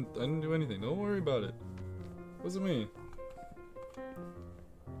sorry, I didn't do anything. Don't worry about it. Wasn't me.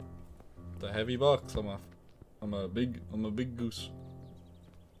 The heavy box. I'm a big goose.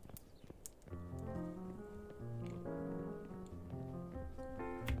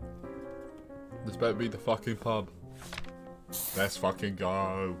 This better be the fucking pub. Let's fucking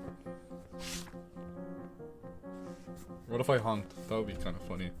go. What if I honked? That would be kind of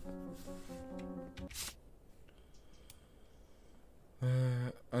funny.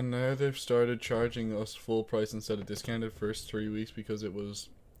 And now they've started charging us full price instead of discounted first 3 weeks because it's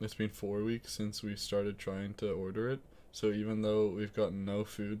been 4 weeks since we started trying to order it. So even though we've got no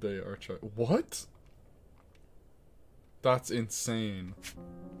food, they are what? That's insane.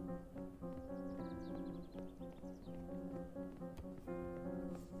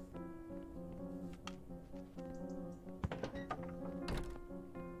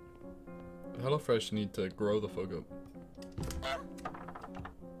 HelloFresh need to grow the fuck up.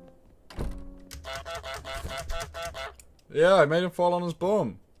 Yeah, I made him fall on his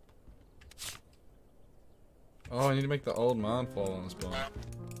bum. Oh, I need to make the old man fall on his bum.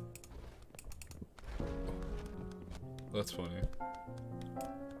 That's funny.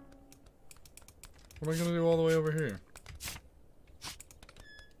 What am I gonna do all the way over here?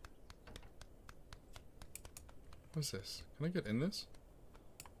 What is this? Can I get in this?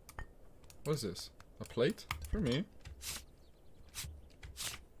 What is this? A plate? For me?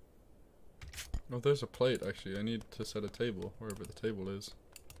 Oh, there's a plate actually. I need to set a table, wherever the table is.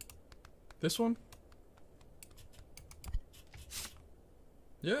 This one?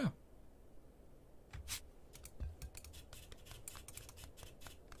 Yeah.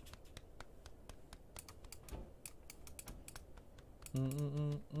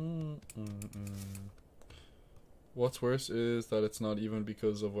 What's worse is that it's not even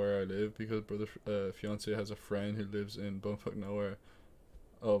because of where I live, because brother fiance has a friend who lives in bumfuck nowhere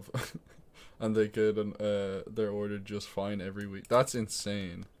of and they get their order just fine every week. That's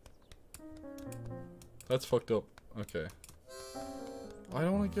insane. That's fucked up. Okay. I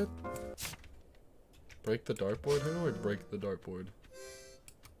don't want to get break the dartboard. How do I break the dartboard?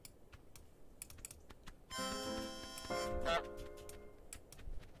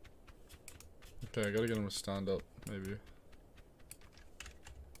 Okay, I gotta get him to stand up, maybe.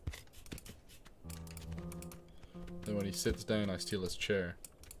 Then when he sits down, I steal his chair.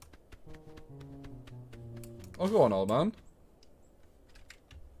 Oh, go on, old man.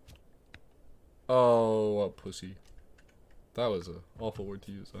 Oh, what pussy. That was an awful word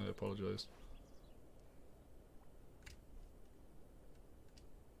to use, I apologize.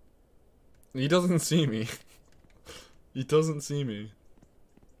 He doesn't see me. He doesn't see me.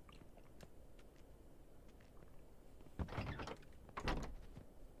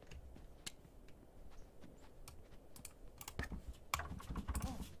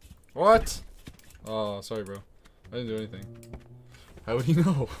 What? Oh, sorry, bro. I didn't do anything. How would he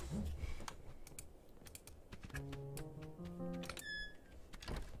know?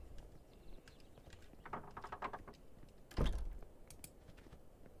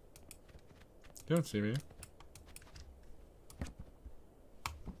 You don't see me.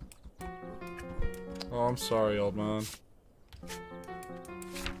 Oh, I'm sorry, old man.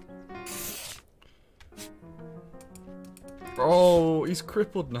 Oh, he's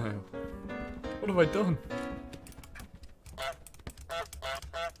crippled now. What have I done?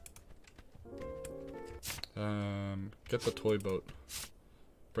 Get the toy boat.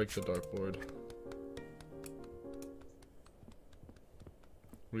 Break the dartboard.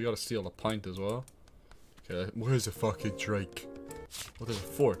 We gotta steal a pint as well. Okay, where's the fucking Drake? Oh, there's a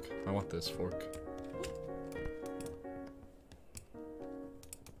fork. I want this fork.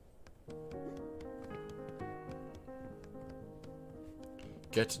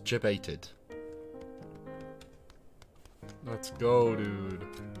 Get jebaited. Let's go, dude.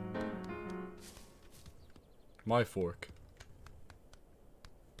 My fork.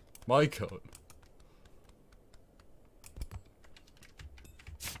 My coat.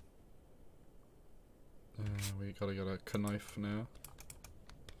 We gotta get a knife now.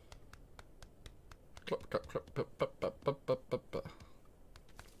 Clap, clap, clap, clap, clap, clap, clap, clap, clap, clap.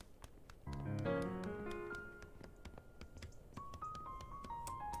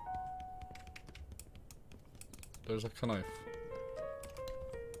 There's a knife.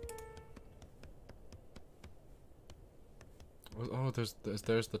 Oh, there's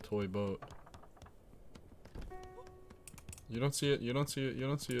the toy boat. You don't see it, you don't see it, you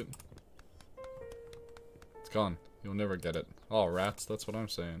don't see it. It's gone. You'll never get it. Oh, rats, that's what I'm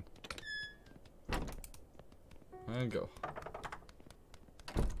saying. And go.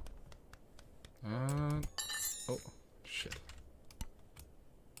 And... oh, shit.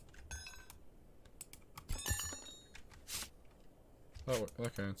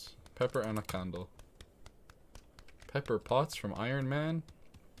 That counts. Pepper and a candle. Pepper pots from Iron Man.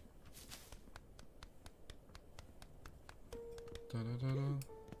 Da, da, da,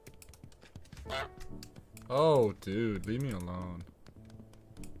 da. Oh, dude, leave me alone.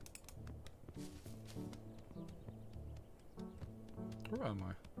 Where am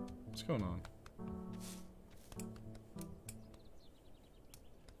I? What's going on?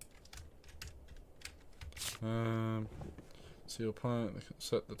 Seal pint,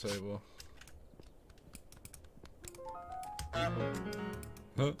 set the table.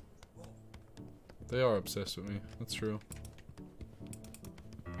 Huh? They are obsessed with me, that's true.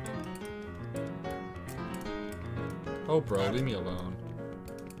 Oh bro, leave me alone.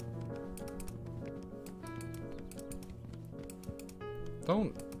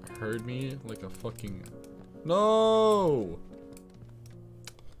 Don't heard me like a fucking... No!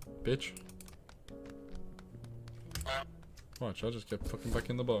 Bitch. Watch, I'll just get fucking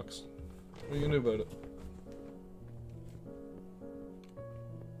back in the box. What are you gonna do about it?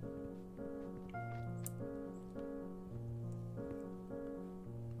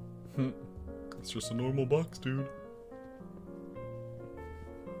 It's just a normal box, dude.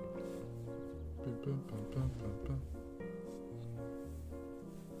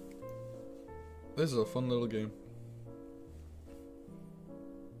 This is a fun little game.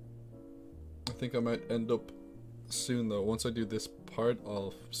 I think I might end up soon though. Once I do this part,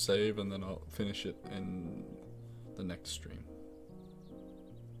 I'll save and then I'll finish it in the next stream.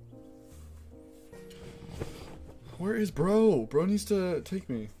 Where is bro? Bro needs to take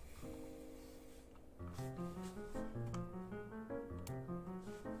me.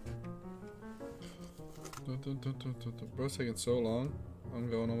 Bro's taking so long.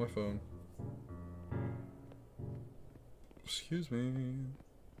 I'm going on my phone. Excuse me.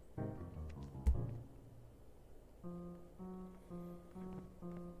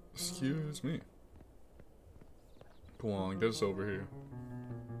 Excuse me. Come on, get us over here.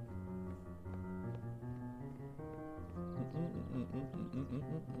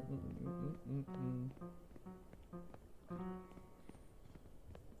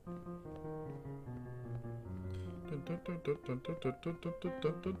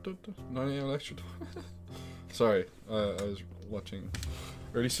 No, lecture. Sorry, I was watching.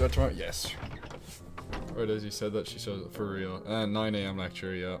 Early start tomorrow? Yes. Or as you said that, she said it for real. 9 AM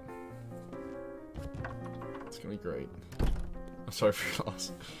lecture, yeah. It's gonna be great. I'm sorry for your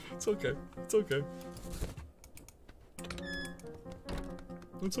loss. It's okay. It's okay.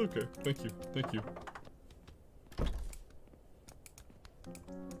 It's okay. Thank you. Thank you.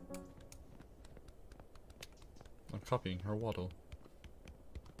 I'm copying her waddle.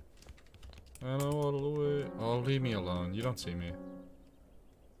 And I waddle away. Oh, leave me alone. You don't see me.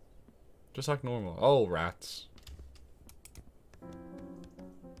 Just act normal. Oh, rats.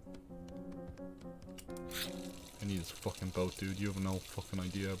 I need this fucking boat, dude. You have no fucking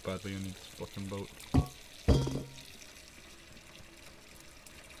idea how badly I need this fucking boat.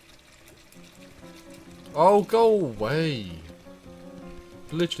 Oh, go away.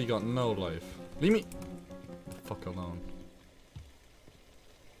 Literally got no life. Leave me the fuck alone.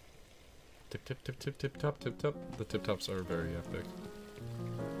 Tip, tip, tip, tip, tip, top, tip, top. The tip tops are very epic.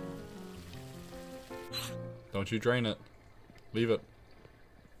 Don't you drain it. Leave it.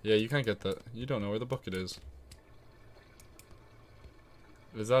 Yeah, you can't get that. You don't know where the bucket is.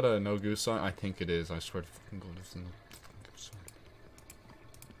 Is that a no goose sign? I think it is. I swear to fucking God, it's a no fucking goose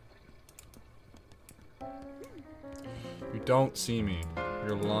sign. You don't see me.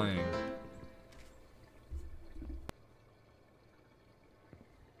 You're lying.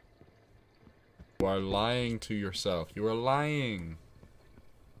 You are lying to yourself. You are lying.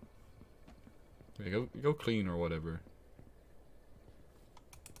 Okay, go clean or whatever.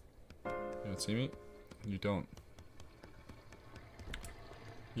 You don't see me? You don't.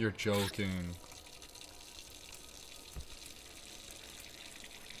 You're joking.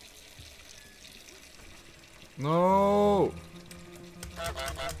 No!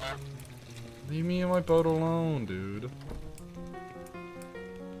 Leave me and my boat alone, dude.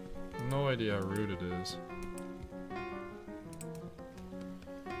 No idea how rude it is.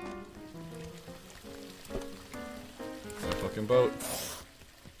 My fucking boat.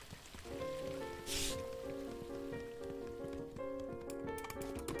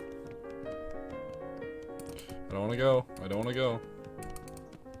 I don't wanna go. I don't wanna go.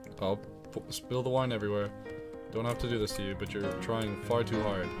 I'll spill the wine everywhere. Don't have to do this to you, but you're trying far too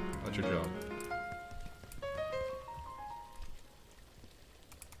hard. That's your job.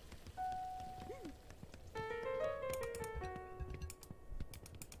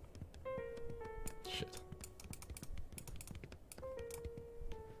 Shit.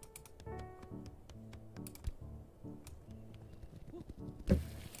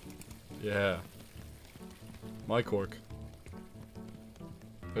 Yeah. My cork.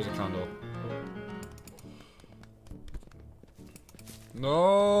 There's a candle.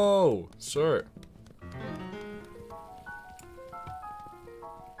 No, sir.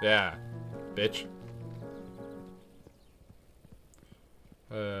 Yeah, bitch.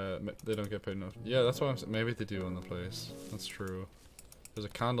 They don't get paid enough. Yeah, that's what I'm saying. Maybe they do on the place. That's true. There's a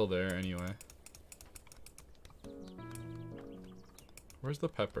candle there anyway. Where's the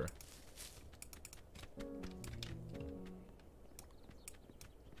pepper?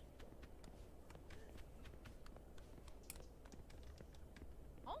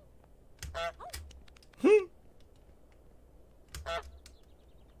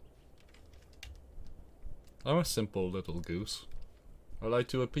 I'm a simple little goose. I like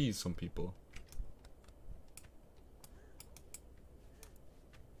to appease some people.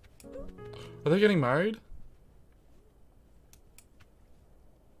 Are they getting married?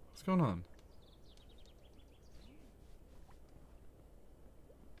 What's going on?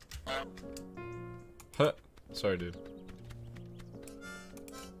 Huh. Sorry, dude.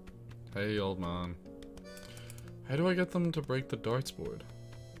 Hey, old man. How do I get them to break the darts board?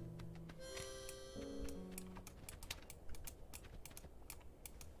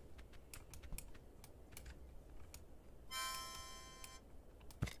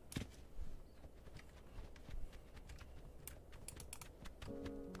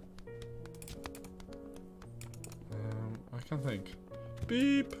 I can't think.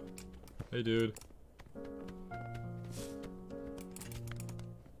 Beep! Hey, dude.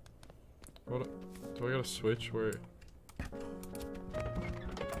 What? Do I gotta switch where?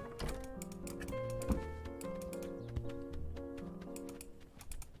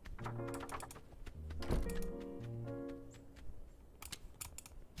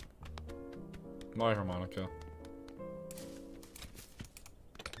 My harmonica.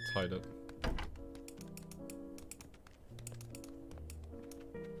 Let's hide it.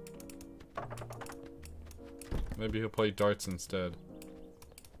 Maybe he'll play darts instead.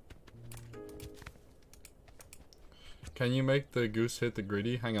 Can you make the goose hit the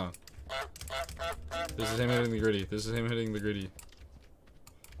gritty? Hang on. This is him hitting the gritty. This is him hitting the gritty.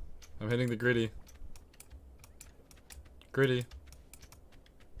 I'm hitting the gritty. Gritty.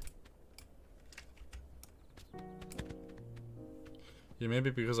 Yeah, maybe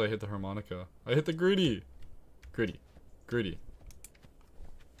because I hit the harmonica. I hit the gritty! Gritty. Gritty.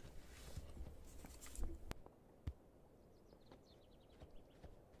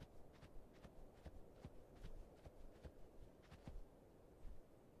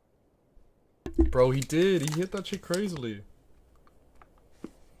 Bro, he did. He hit that shit crazily.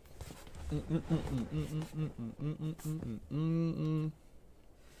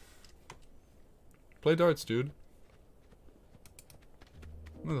 Play darts, dude.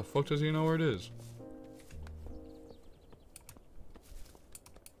 Where the fuck does he know where it is?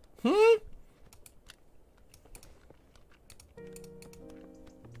 Hmm?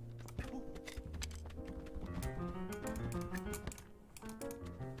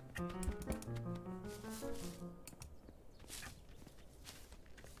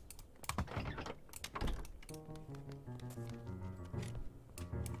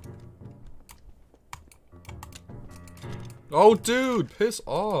 Oh, dude, piss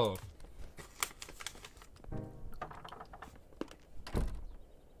off.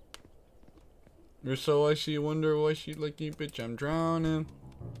 You're so icy, you wonder why she like you, bitch, I'm drowning.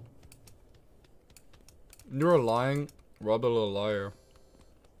 You're a lying, Rob a liar.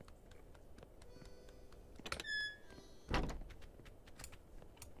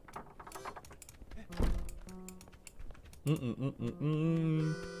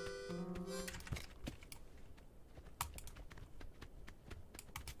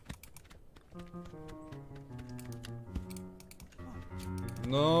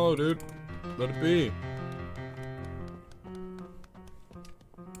 No, dude. Let it be.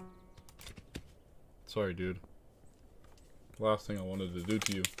 Sorry, dude. Last thing I wanted to do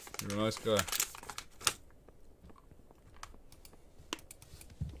to you. You're a nice guy.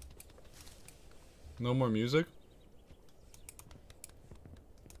 No more music?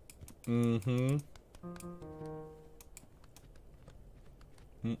 Mm-hmm.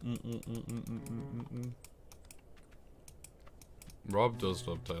 Rob does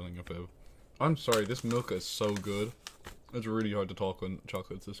love telling a fib. I'm sorry, this milk is so good. It's really hard to talk when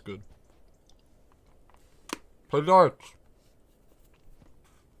chocolate's this good. Play darts!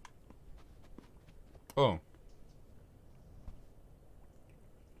 Oh.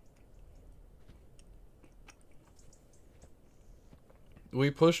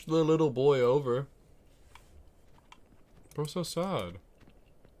 We pushed the little boy over. Bro, so sad.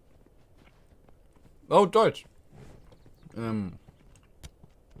 Oh, darts!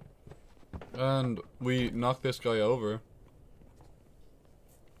 And we knocked this guy over.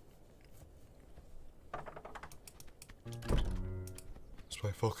 Let's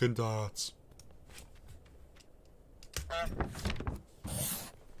play fucking darts.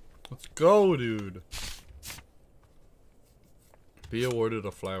 Let's go, dude. Be awarded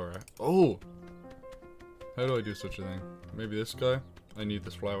a flower. Oh! How do I do such a thing? Maybe this guy? I need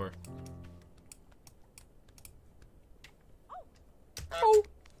this flower. Oh!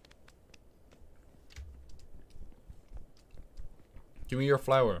 Give me your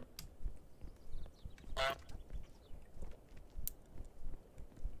flower.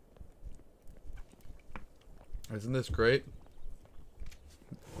 Isn't this great?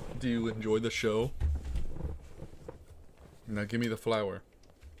 Do you enjoy the show? Now give me the flower.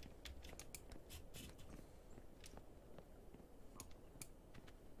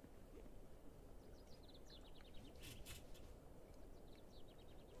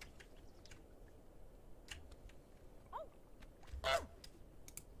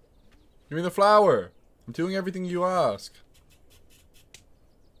 Give me the flower. I'm doing everything you ask.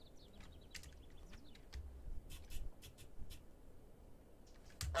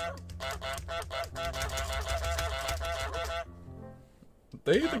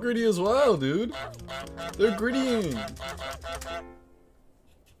 They hit the gritty as well, dude. They're grittying.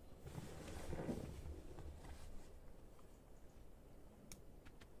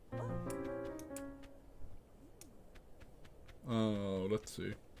 Oh, let's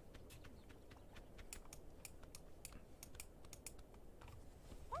see.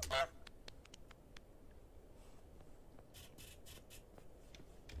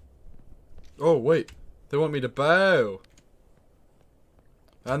 Oh, wait. They want me to bow.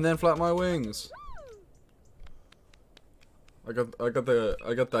 And then flap my wings. I got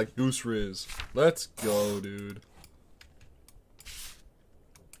that goose riz. Let's go, dude.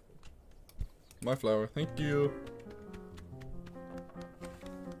 My flower, thank you.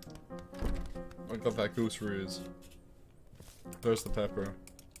 I got that goose riz. There's the pepper.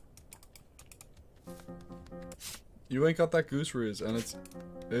 You ain't got that goose riz, and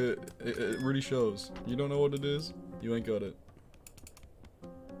it really shows. You don't know what it is? You ain't got it.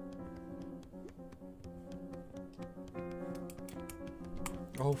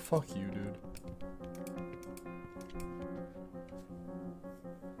 Oh, fuck you, dude.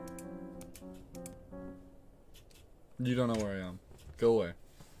 You don't know where I am. Go away.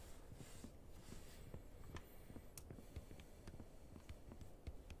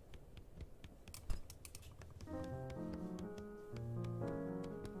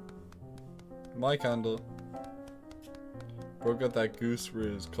 My candle. Bro got that goose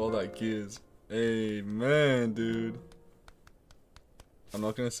riz. Call that giz. Hey, man, dude. I'm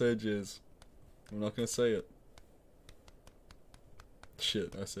not gonna say jizz. I'm not gonna say it.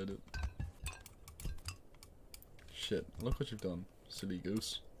 Shit, I said it. Shit, look what you've done, silly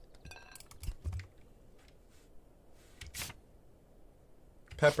goose.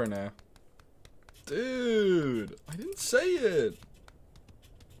 Pepper now. Dude, I didn't say it.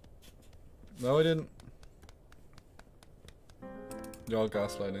 No, I didn't. Y'all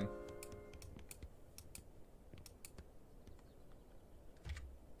gaslighting.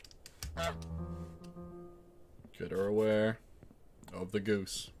 Get her aware of the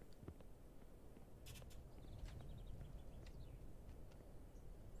goose.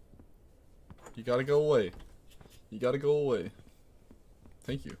 You gotta go away. You gotta go away.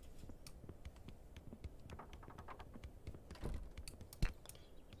 Thank you.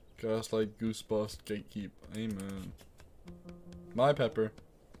 Gaslight, goose bust, gatekeep. Amen. My pepper.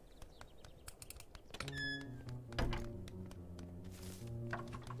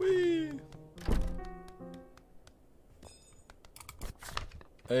 Whee!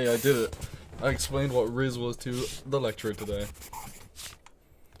 Hey, I did it. I explained what Riz was to the lecturer today.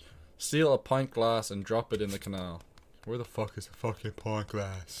 Steal a pint glass and drop it in the canal. Where the fuck is the fucking pint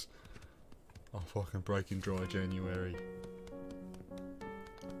glass? Oh, fucking breaking dry January.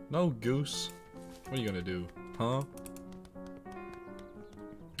 No, goose. What are you gonna do? Huh?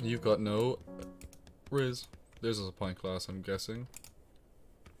 You've got no Riz. There's a pint glass, I'm guessing.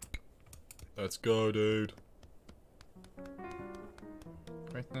 Let's go, dude.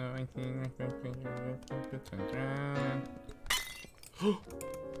 Right now,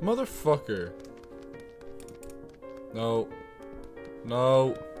 motherfucker. No.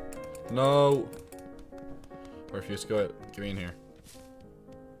 No. No. I refuse to go out. Get me in here.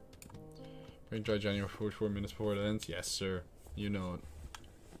 Rain dry January 44 minutes before it ends. Yes, sir. You know it.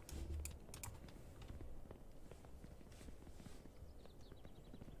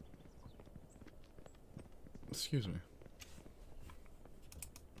 Excuse me.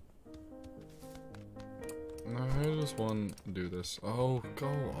 No, I just want to do this. Oh, go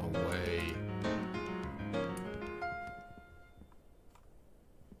away.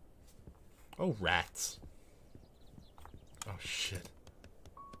 Oh, rats. Oh, shit.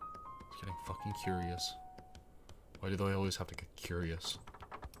 I'm getting fucking curious. Why do they always have to get curious?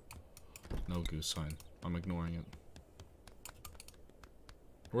 No goose sign. I'm ignoring it.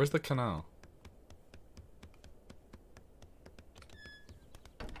 Where's the canal?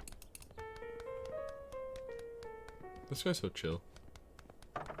 This guy's so chill.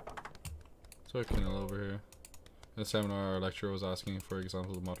 So a canal over here. In a seminar, our lecturer was asking for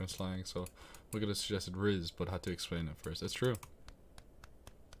examples of modern slang, so we could have suggested Riz, but had to explain it first. It's true.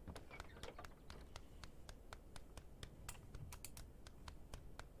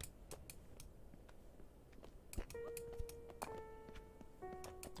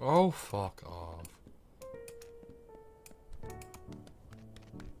 Oh, fuck off.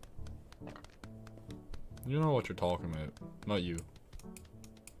 You know what you're talking about. Not you.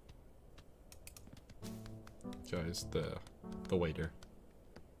 Guys, the waiter.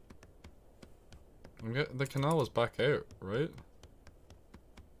 The canal was back out, right?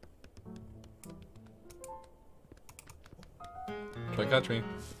 Try catch me.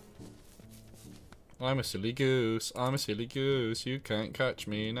 I'm a silly goose. I'm a silly goose. You can't catch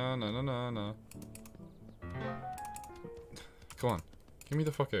me. Na na na na na. Come on. Get me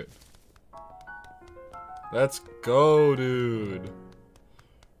the fuck out. Let's go, dude.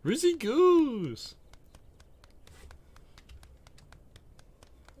 Rizzy Goose.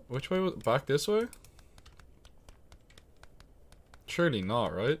 Which way was back this way? Surely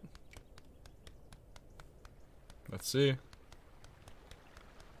not, right? Let's see.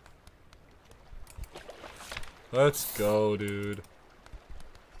 Let's go, dude.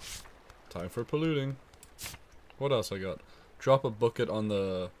 Time for polluting. What else I got? Drop a bucket on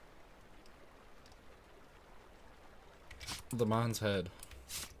the man's head.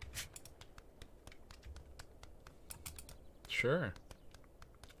 Sure.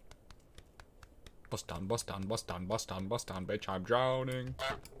 Bust down, bust down, bust down, bust down, bust down, bitch, I'm drowning.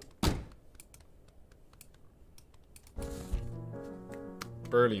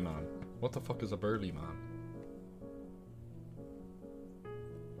 Burly man. What the fuck is a burly man?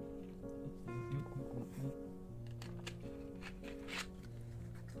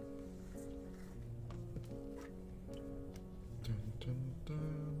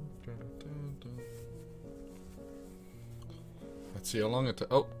 Let's see how long it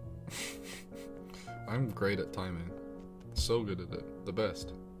takes. Oh! I'm great at timing. So good at it. The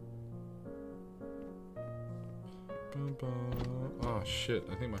best. Oh shit,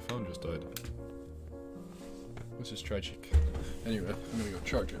 I think my phone just died. This is tragic. Anyway, I'm gonna go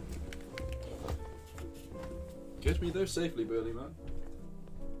charge it. Get me there safely, burly man.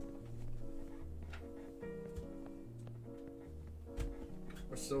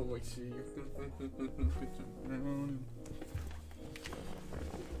 Or so I see.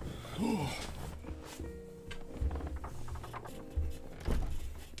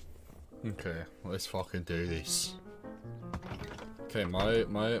 Okay, let's fucking do this. Okay, my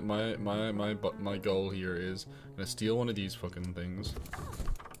goal here is I'm gonna steal one of these fucking things.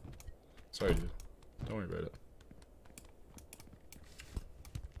 Sorry, dude. Don't worry about it.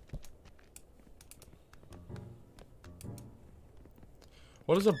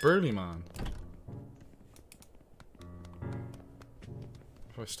 What is a burly man?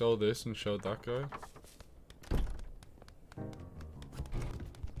 If I stole this and showed that guy.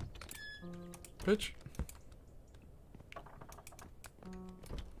 Bitch.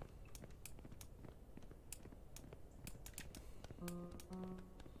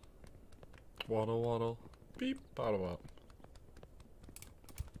 Waddle waddle. Beep bottle up.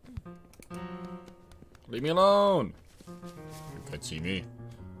 Leave me alone! You can't see me.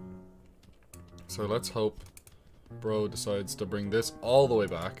 So let's hope bro decides to bring this all the way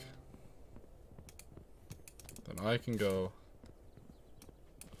back. Then I can go.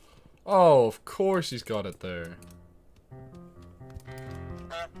 Oh, of course he's got it there.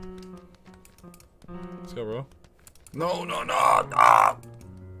 Let's go, bro. No, no, no, no!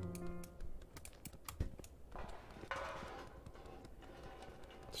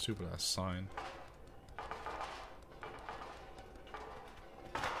 Stupid ass sign.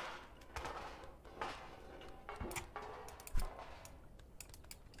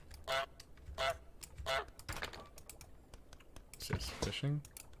 Is this fishing?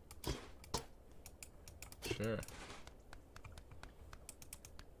 Sure.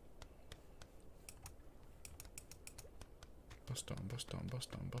 Bust on, bust on, bust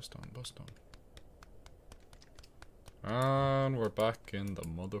on, bust on, bust on. And we're back in the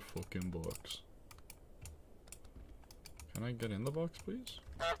motherfucking box. Can I get in the box, please?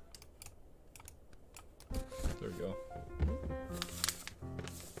 There we go.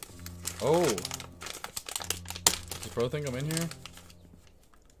 Oh! Does bro think I'm in here?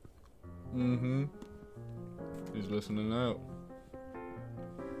 Mm-hmm. He's listening out.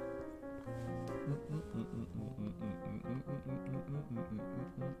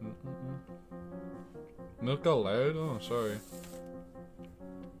 Milk got loud? Oh, sorry.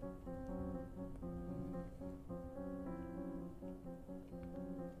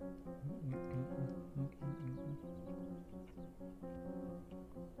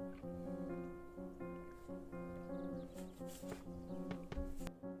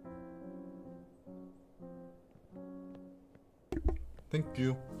 Thank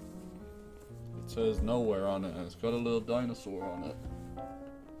you. It says nowhere on it, and it's got a little dinosaur on it.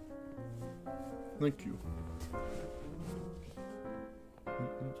 Thank you.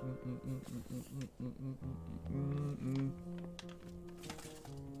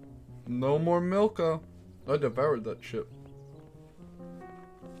 No more Milka. I devoured that shit.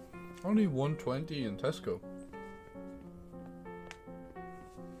 Only 120 in Tesco.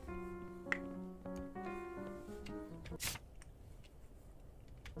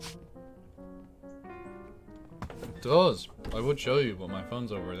 It does. I would show you, but my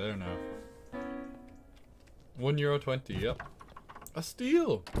phone's over there now. €1.20, yep. A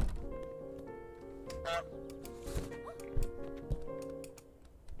steal!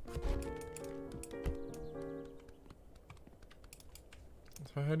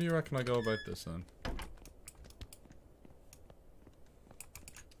 So how do you reckon I go about this then?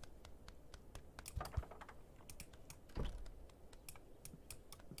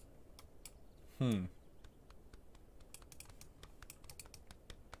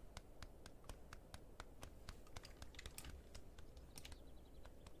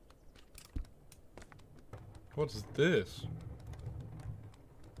 What is this?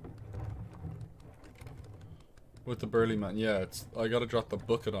 With the burly man, yeah, it's I gotta drop the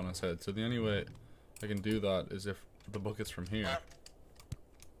bucket on his head. So the only way I can do that is if the bucket's from here.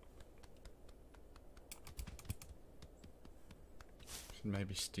 Should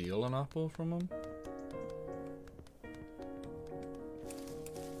maybe steal an apple from him.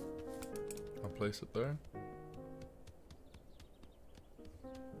 I'll place it there.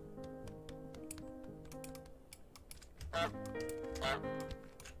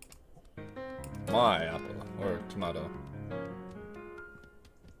 My apple or tomato.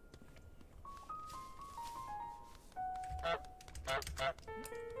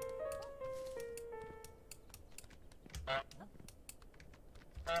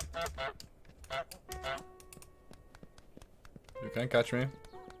 You can't catch me.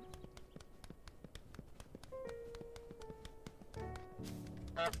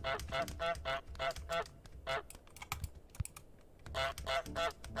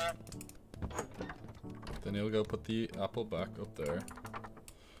 Then he'll go put the apple back up there.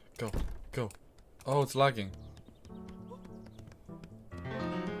 Go, go. Oh, it's lagging.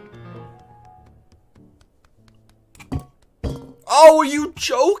 Oh, are you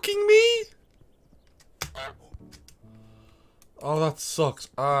joking me? Oh, that sucks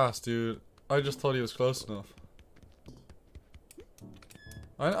ass, dude. I just thought he was close enough.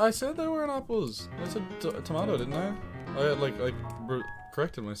 I said there weren't apples. I said tomato, didn't I? I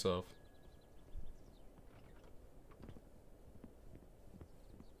corrected myself.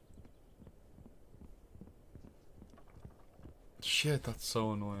 Shit, that's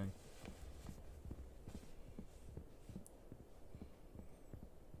so annoying.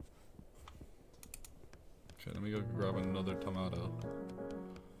 Okay, let me go grab another tomato.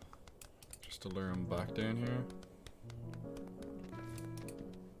 Just to lure him back down here.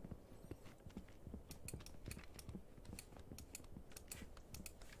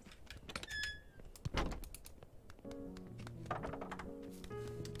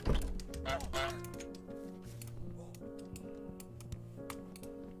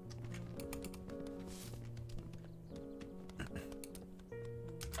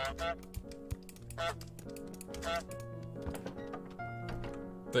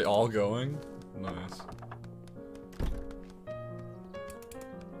 They all going? Nice.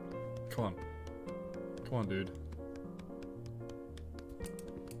 Come on. Come on, dude.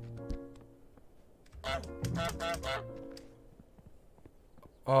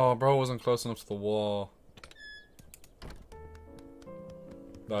 Oh, bro wasn't close enough to the wall.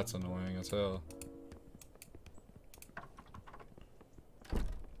 That's annoying as hell.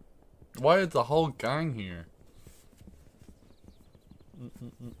 Why is the whole gang here?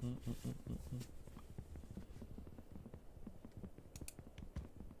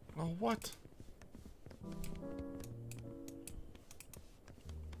 Oh, what?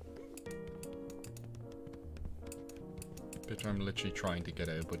 Bitch, I'm literally trying to get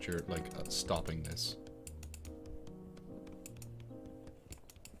out, but you're like stopping this.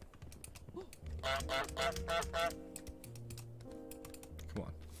 Come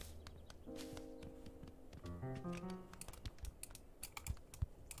on.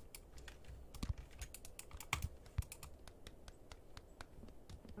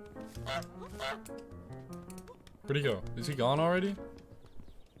 Where'd he go? Is he gone already?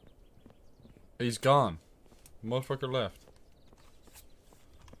 He's gone. Motherfucker left.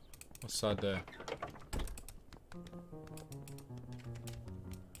 What's sad day?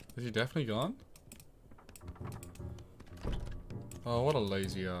 Is he definitely gone? Oh, what a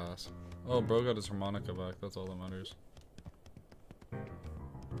lazy ass. Oh, bro got his harmonica back. That's all that matters.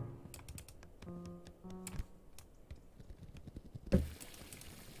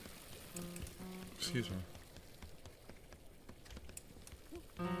 Excuse me.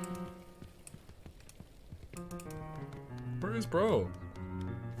 Where is bro?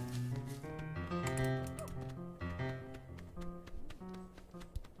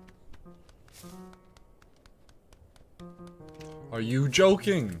 Are you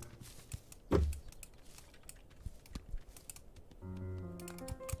joking?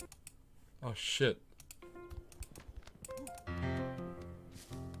 Oh shit.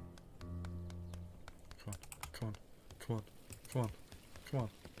 Come on, come on, come on, come on, come on.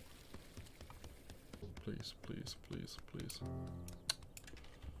 Please, please, please, please.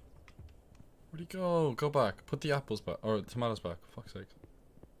 Where'd he go? Go back. Put the apples back. Or tomatoes back. Fuck's sake.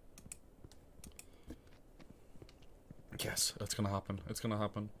 Yes, it's gonna happen. It's gonna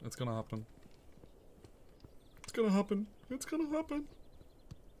happen. It's gonna happen. It's gonna happen. It's gonna happen.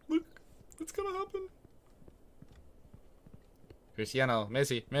 Look. It's gonna happen. Cristiano,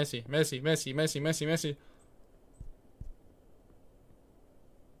 Messi, Messi, Messi, Messi, Messi, Messi, Messi.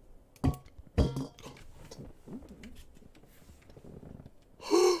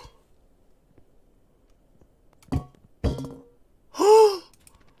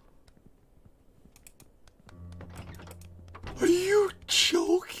 Are you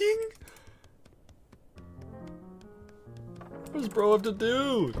joking? What does bro have to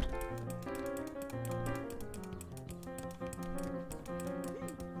do?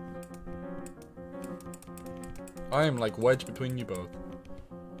 I am like wedged between you both.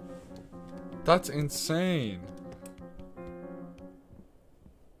 That's insane.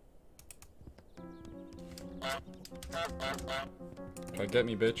 Try to get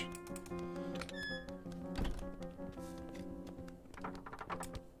me, bitch.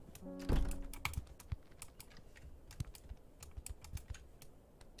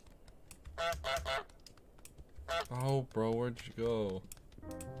 Oh, bro, where'd you go?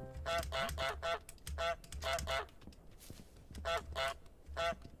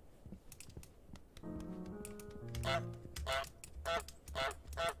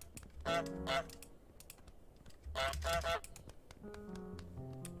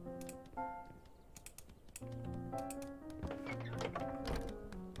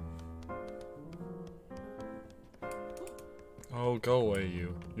 Oh, go away,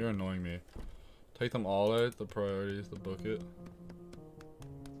 you. You're annoying me. Take them all out, the priorities, the bucket.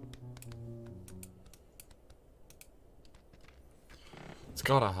 It's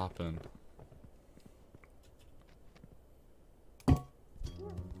gotta happen.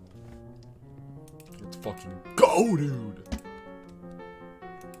 Let's fucking go, dude!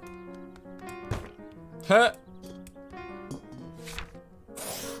 Heh!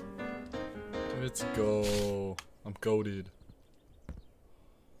 Let's go. I'm goated.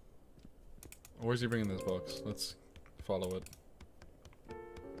 Where's he bringing this box? Let's follow it.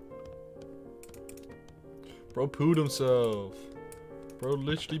 Bro pooed himself. Bro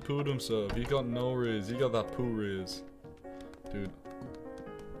literally pooed himself. He got no riz. He got that poo riz. Dude.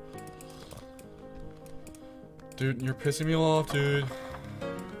 Dude, you're pissing me off, dude.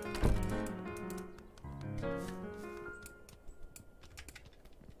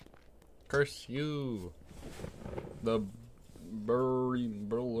 Curse you. The blurry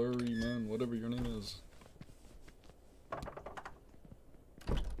man, whatever your name is.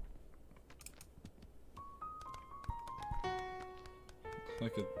 I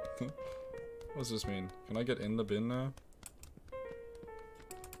could. What does this mean? Can I get in the bin now?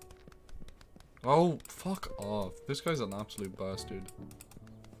 Oh, fuck off. This guy's an absolute bastard.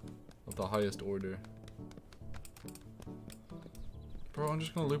 Of the highest order. Bro, I'm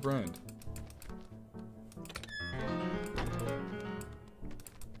just gonna loop around.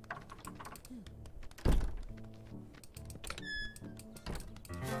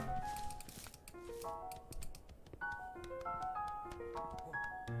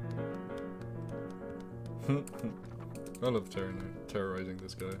 I love terrorizing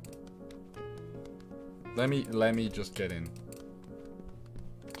this guy. Let me just get in.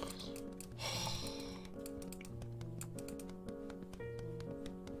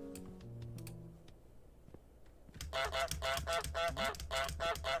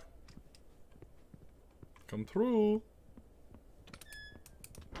 Come through.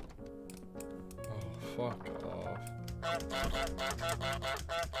 Oh, fuck off.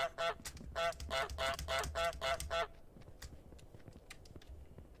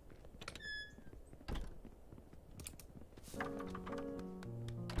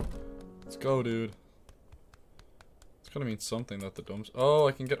 Let's go, dude. Let's Gotta mean something that the dumps. Oh,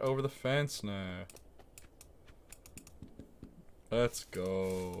 I can get over the fence now. Let's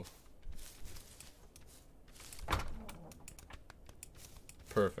go.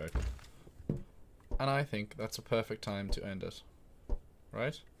 Perfect. And I think that's a perfect time to end it.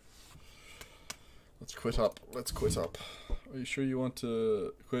 Right? Let's quit up. Let's quit up. Are you sure you want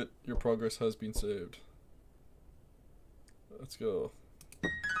to quit? Your progress has been saved. Let's go.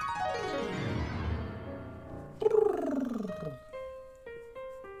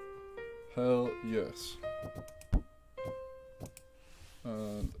 Hell yes.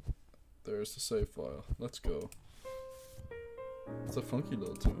 And there's the save file. Let's go. It's a funky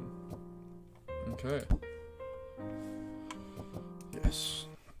little tune. Okay. Yes.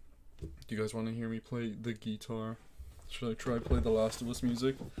 Do you guys want to hear me play the guitar? Should I try play The Last of Us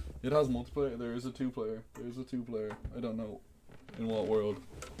music? It has multiplayer. There is a 2-player. There's a 2-player. I don't know in what world.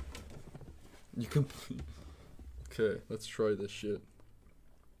 You can. Okay, let's try this shit.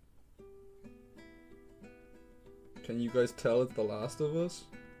 Can you guys tell it's The Last of Us?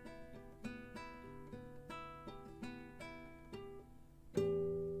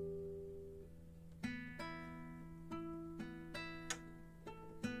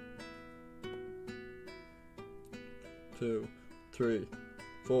 Two, 3,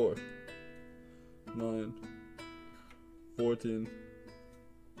 4, 9, 14.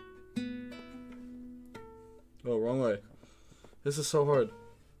 Oh, wrong way. This is so hard.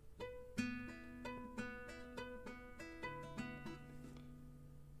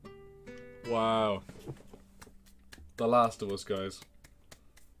 Wow. The Last of Us, guys.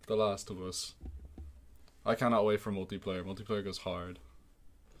 The Last of Us. I cannot wait for multiplayer. Multiplayer goes hard.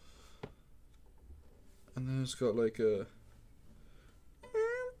 And then it's got like a...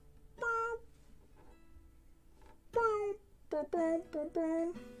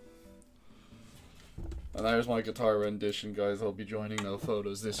 And there's my guitar rendition, guys. I'll be joining No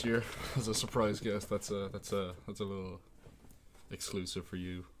Photos this year as a surprise guest. That's a little exclusive for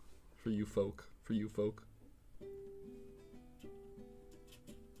you folk.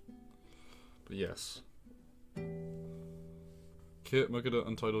 But yes. Kit, look at the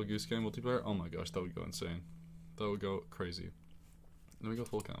Untitled Goose Game multiplayer. Oh my gosh, that would go insane. That would go crazy. Let me go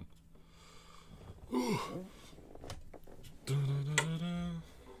full cam.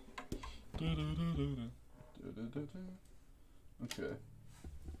 Okay.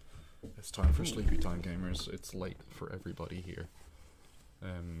 It's time for sleepy time, gamers. It's late for everybody here.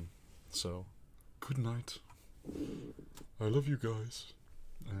 So, good night. I love you guys.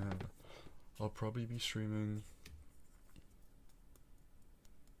 I'll probably be streaming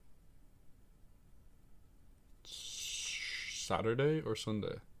Saturday or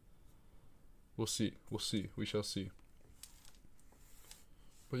Sunday. We'll see. We shall see.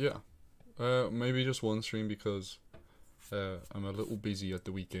 But yeah, maybe just one stream because I'm a little busy at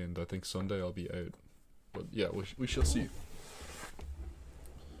the weekend. I think Sunday I'll be out. But yeah, we shall see.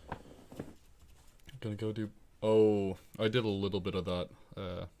 Gonna go do... Oh, I did a little bit of that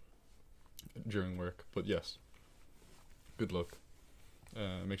during work. But yes, good luck.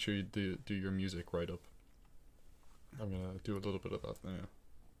 Make sure you do your music right up. I'm gonna do a little bit of that now.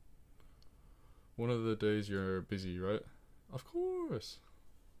 One of the days you're busy, right? Of course.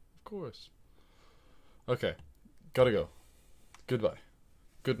 Okay, gotta go. Goodbye.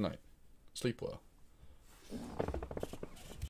 Good night. Sleep well.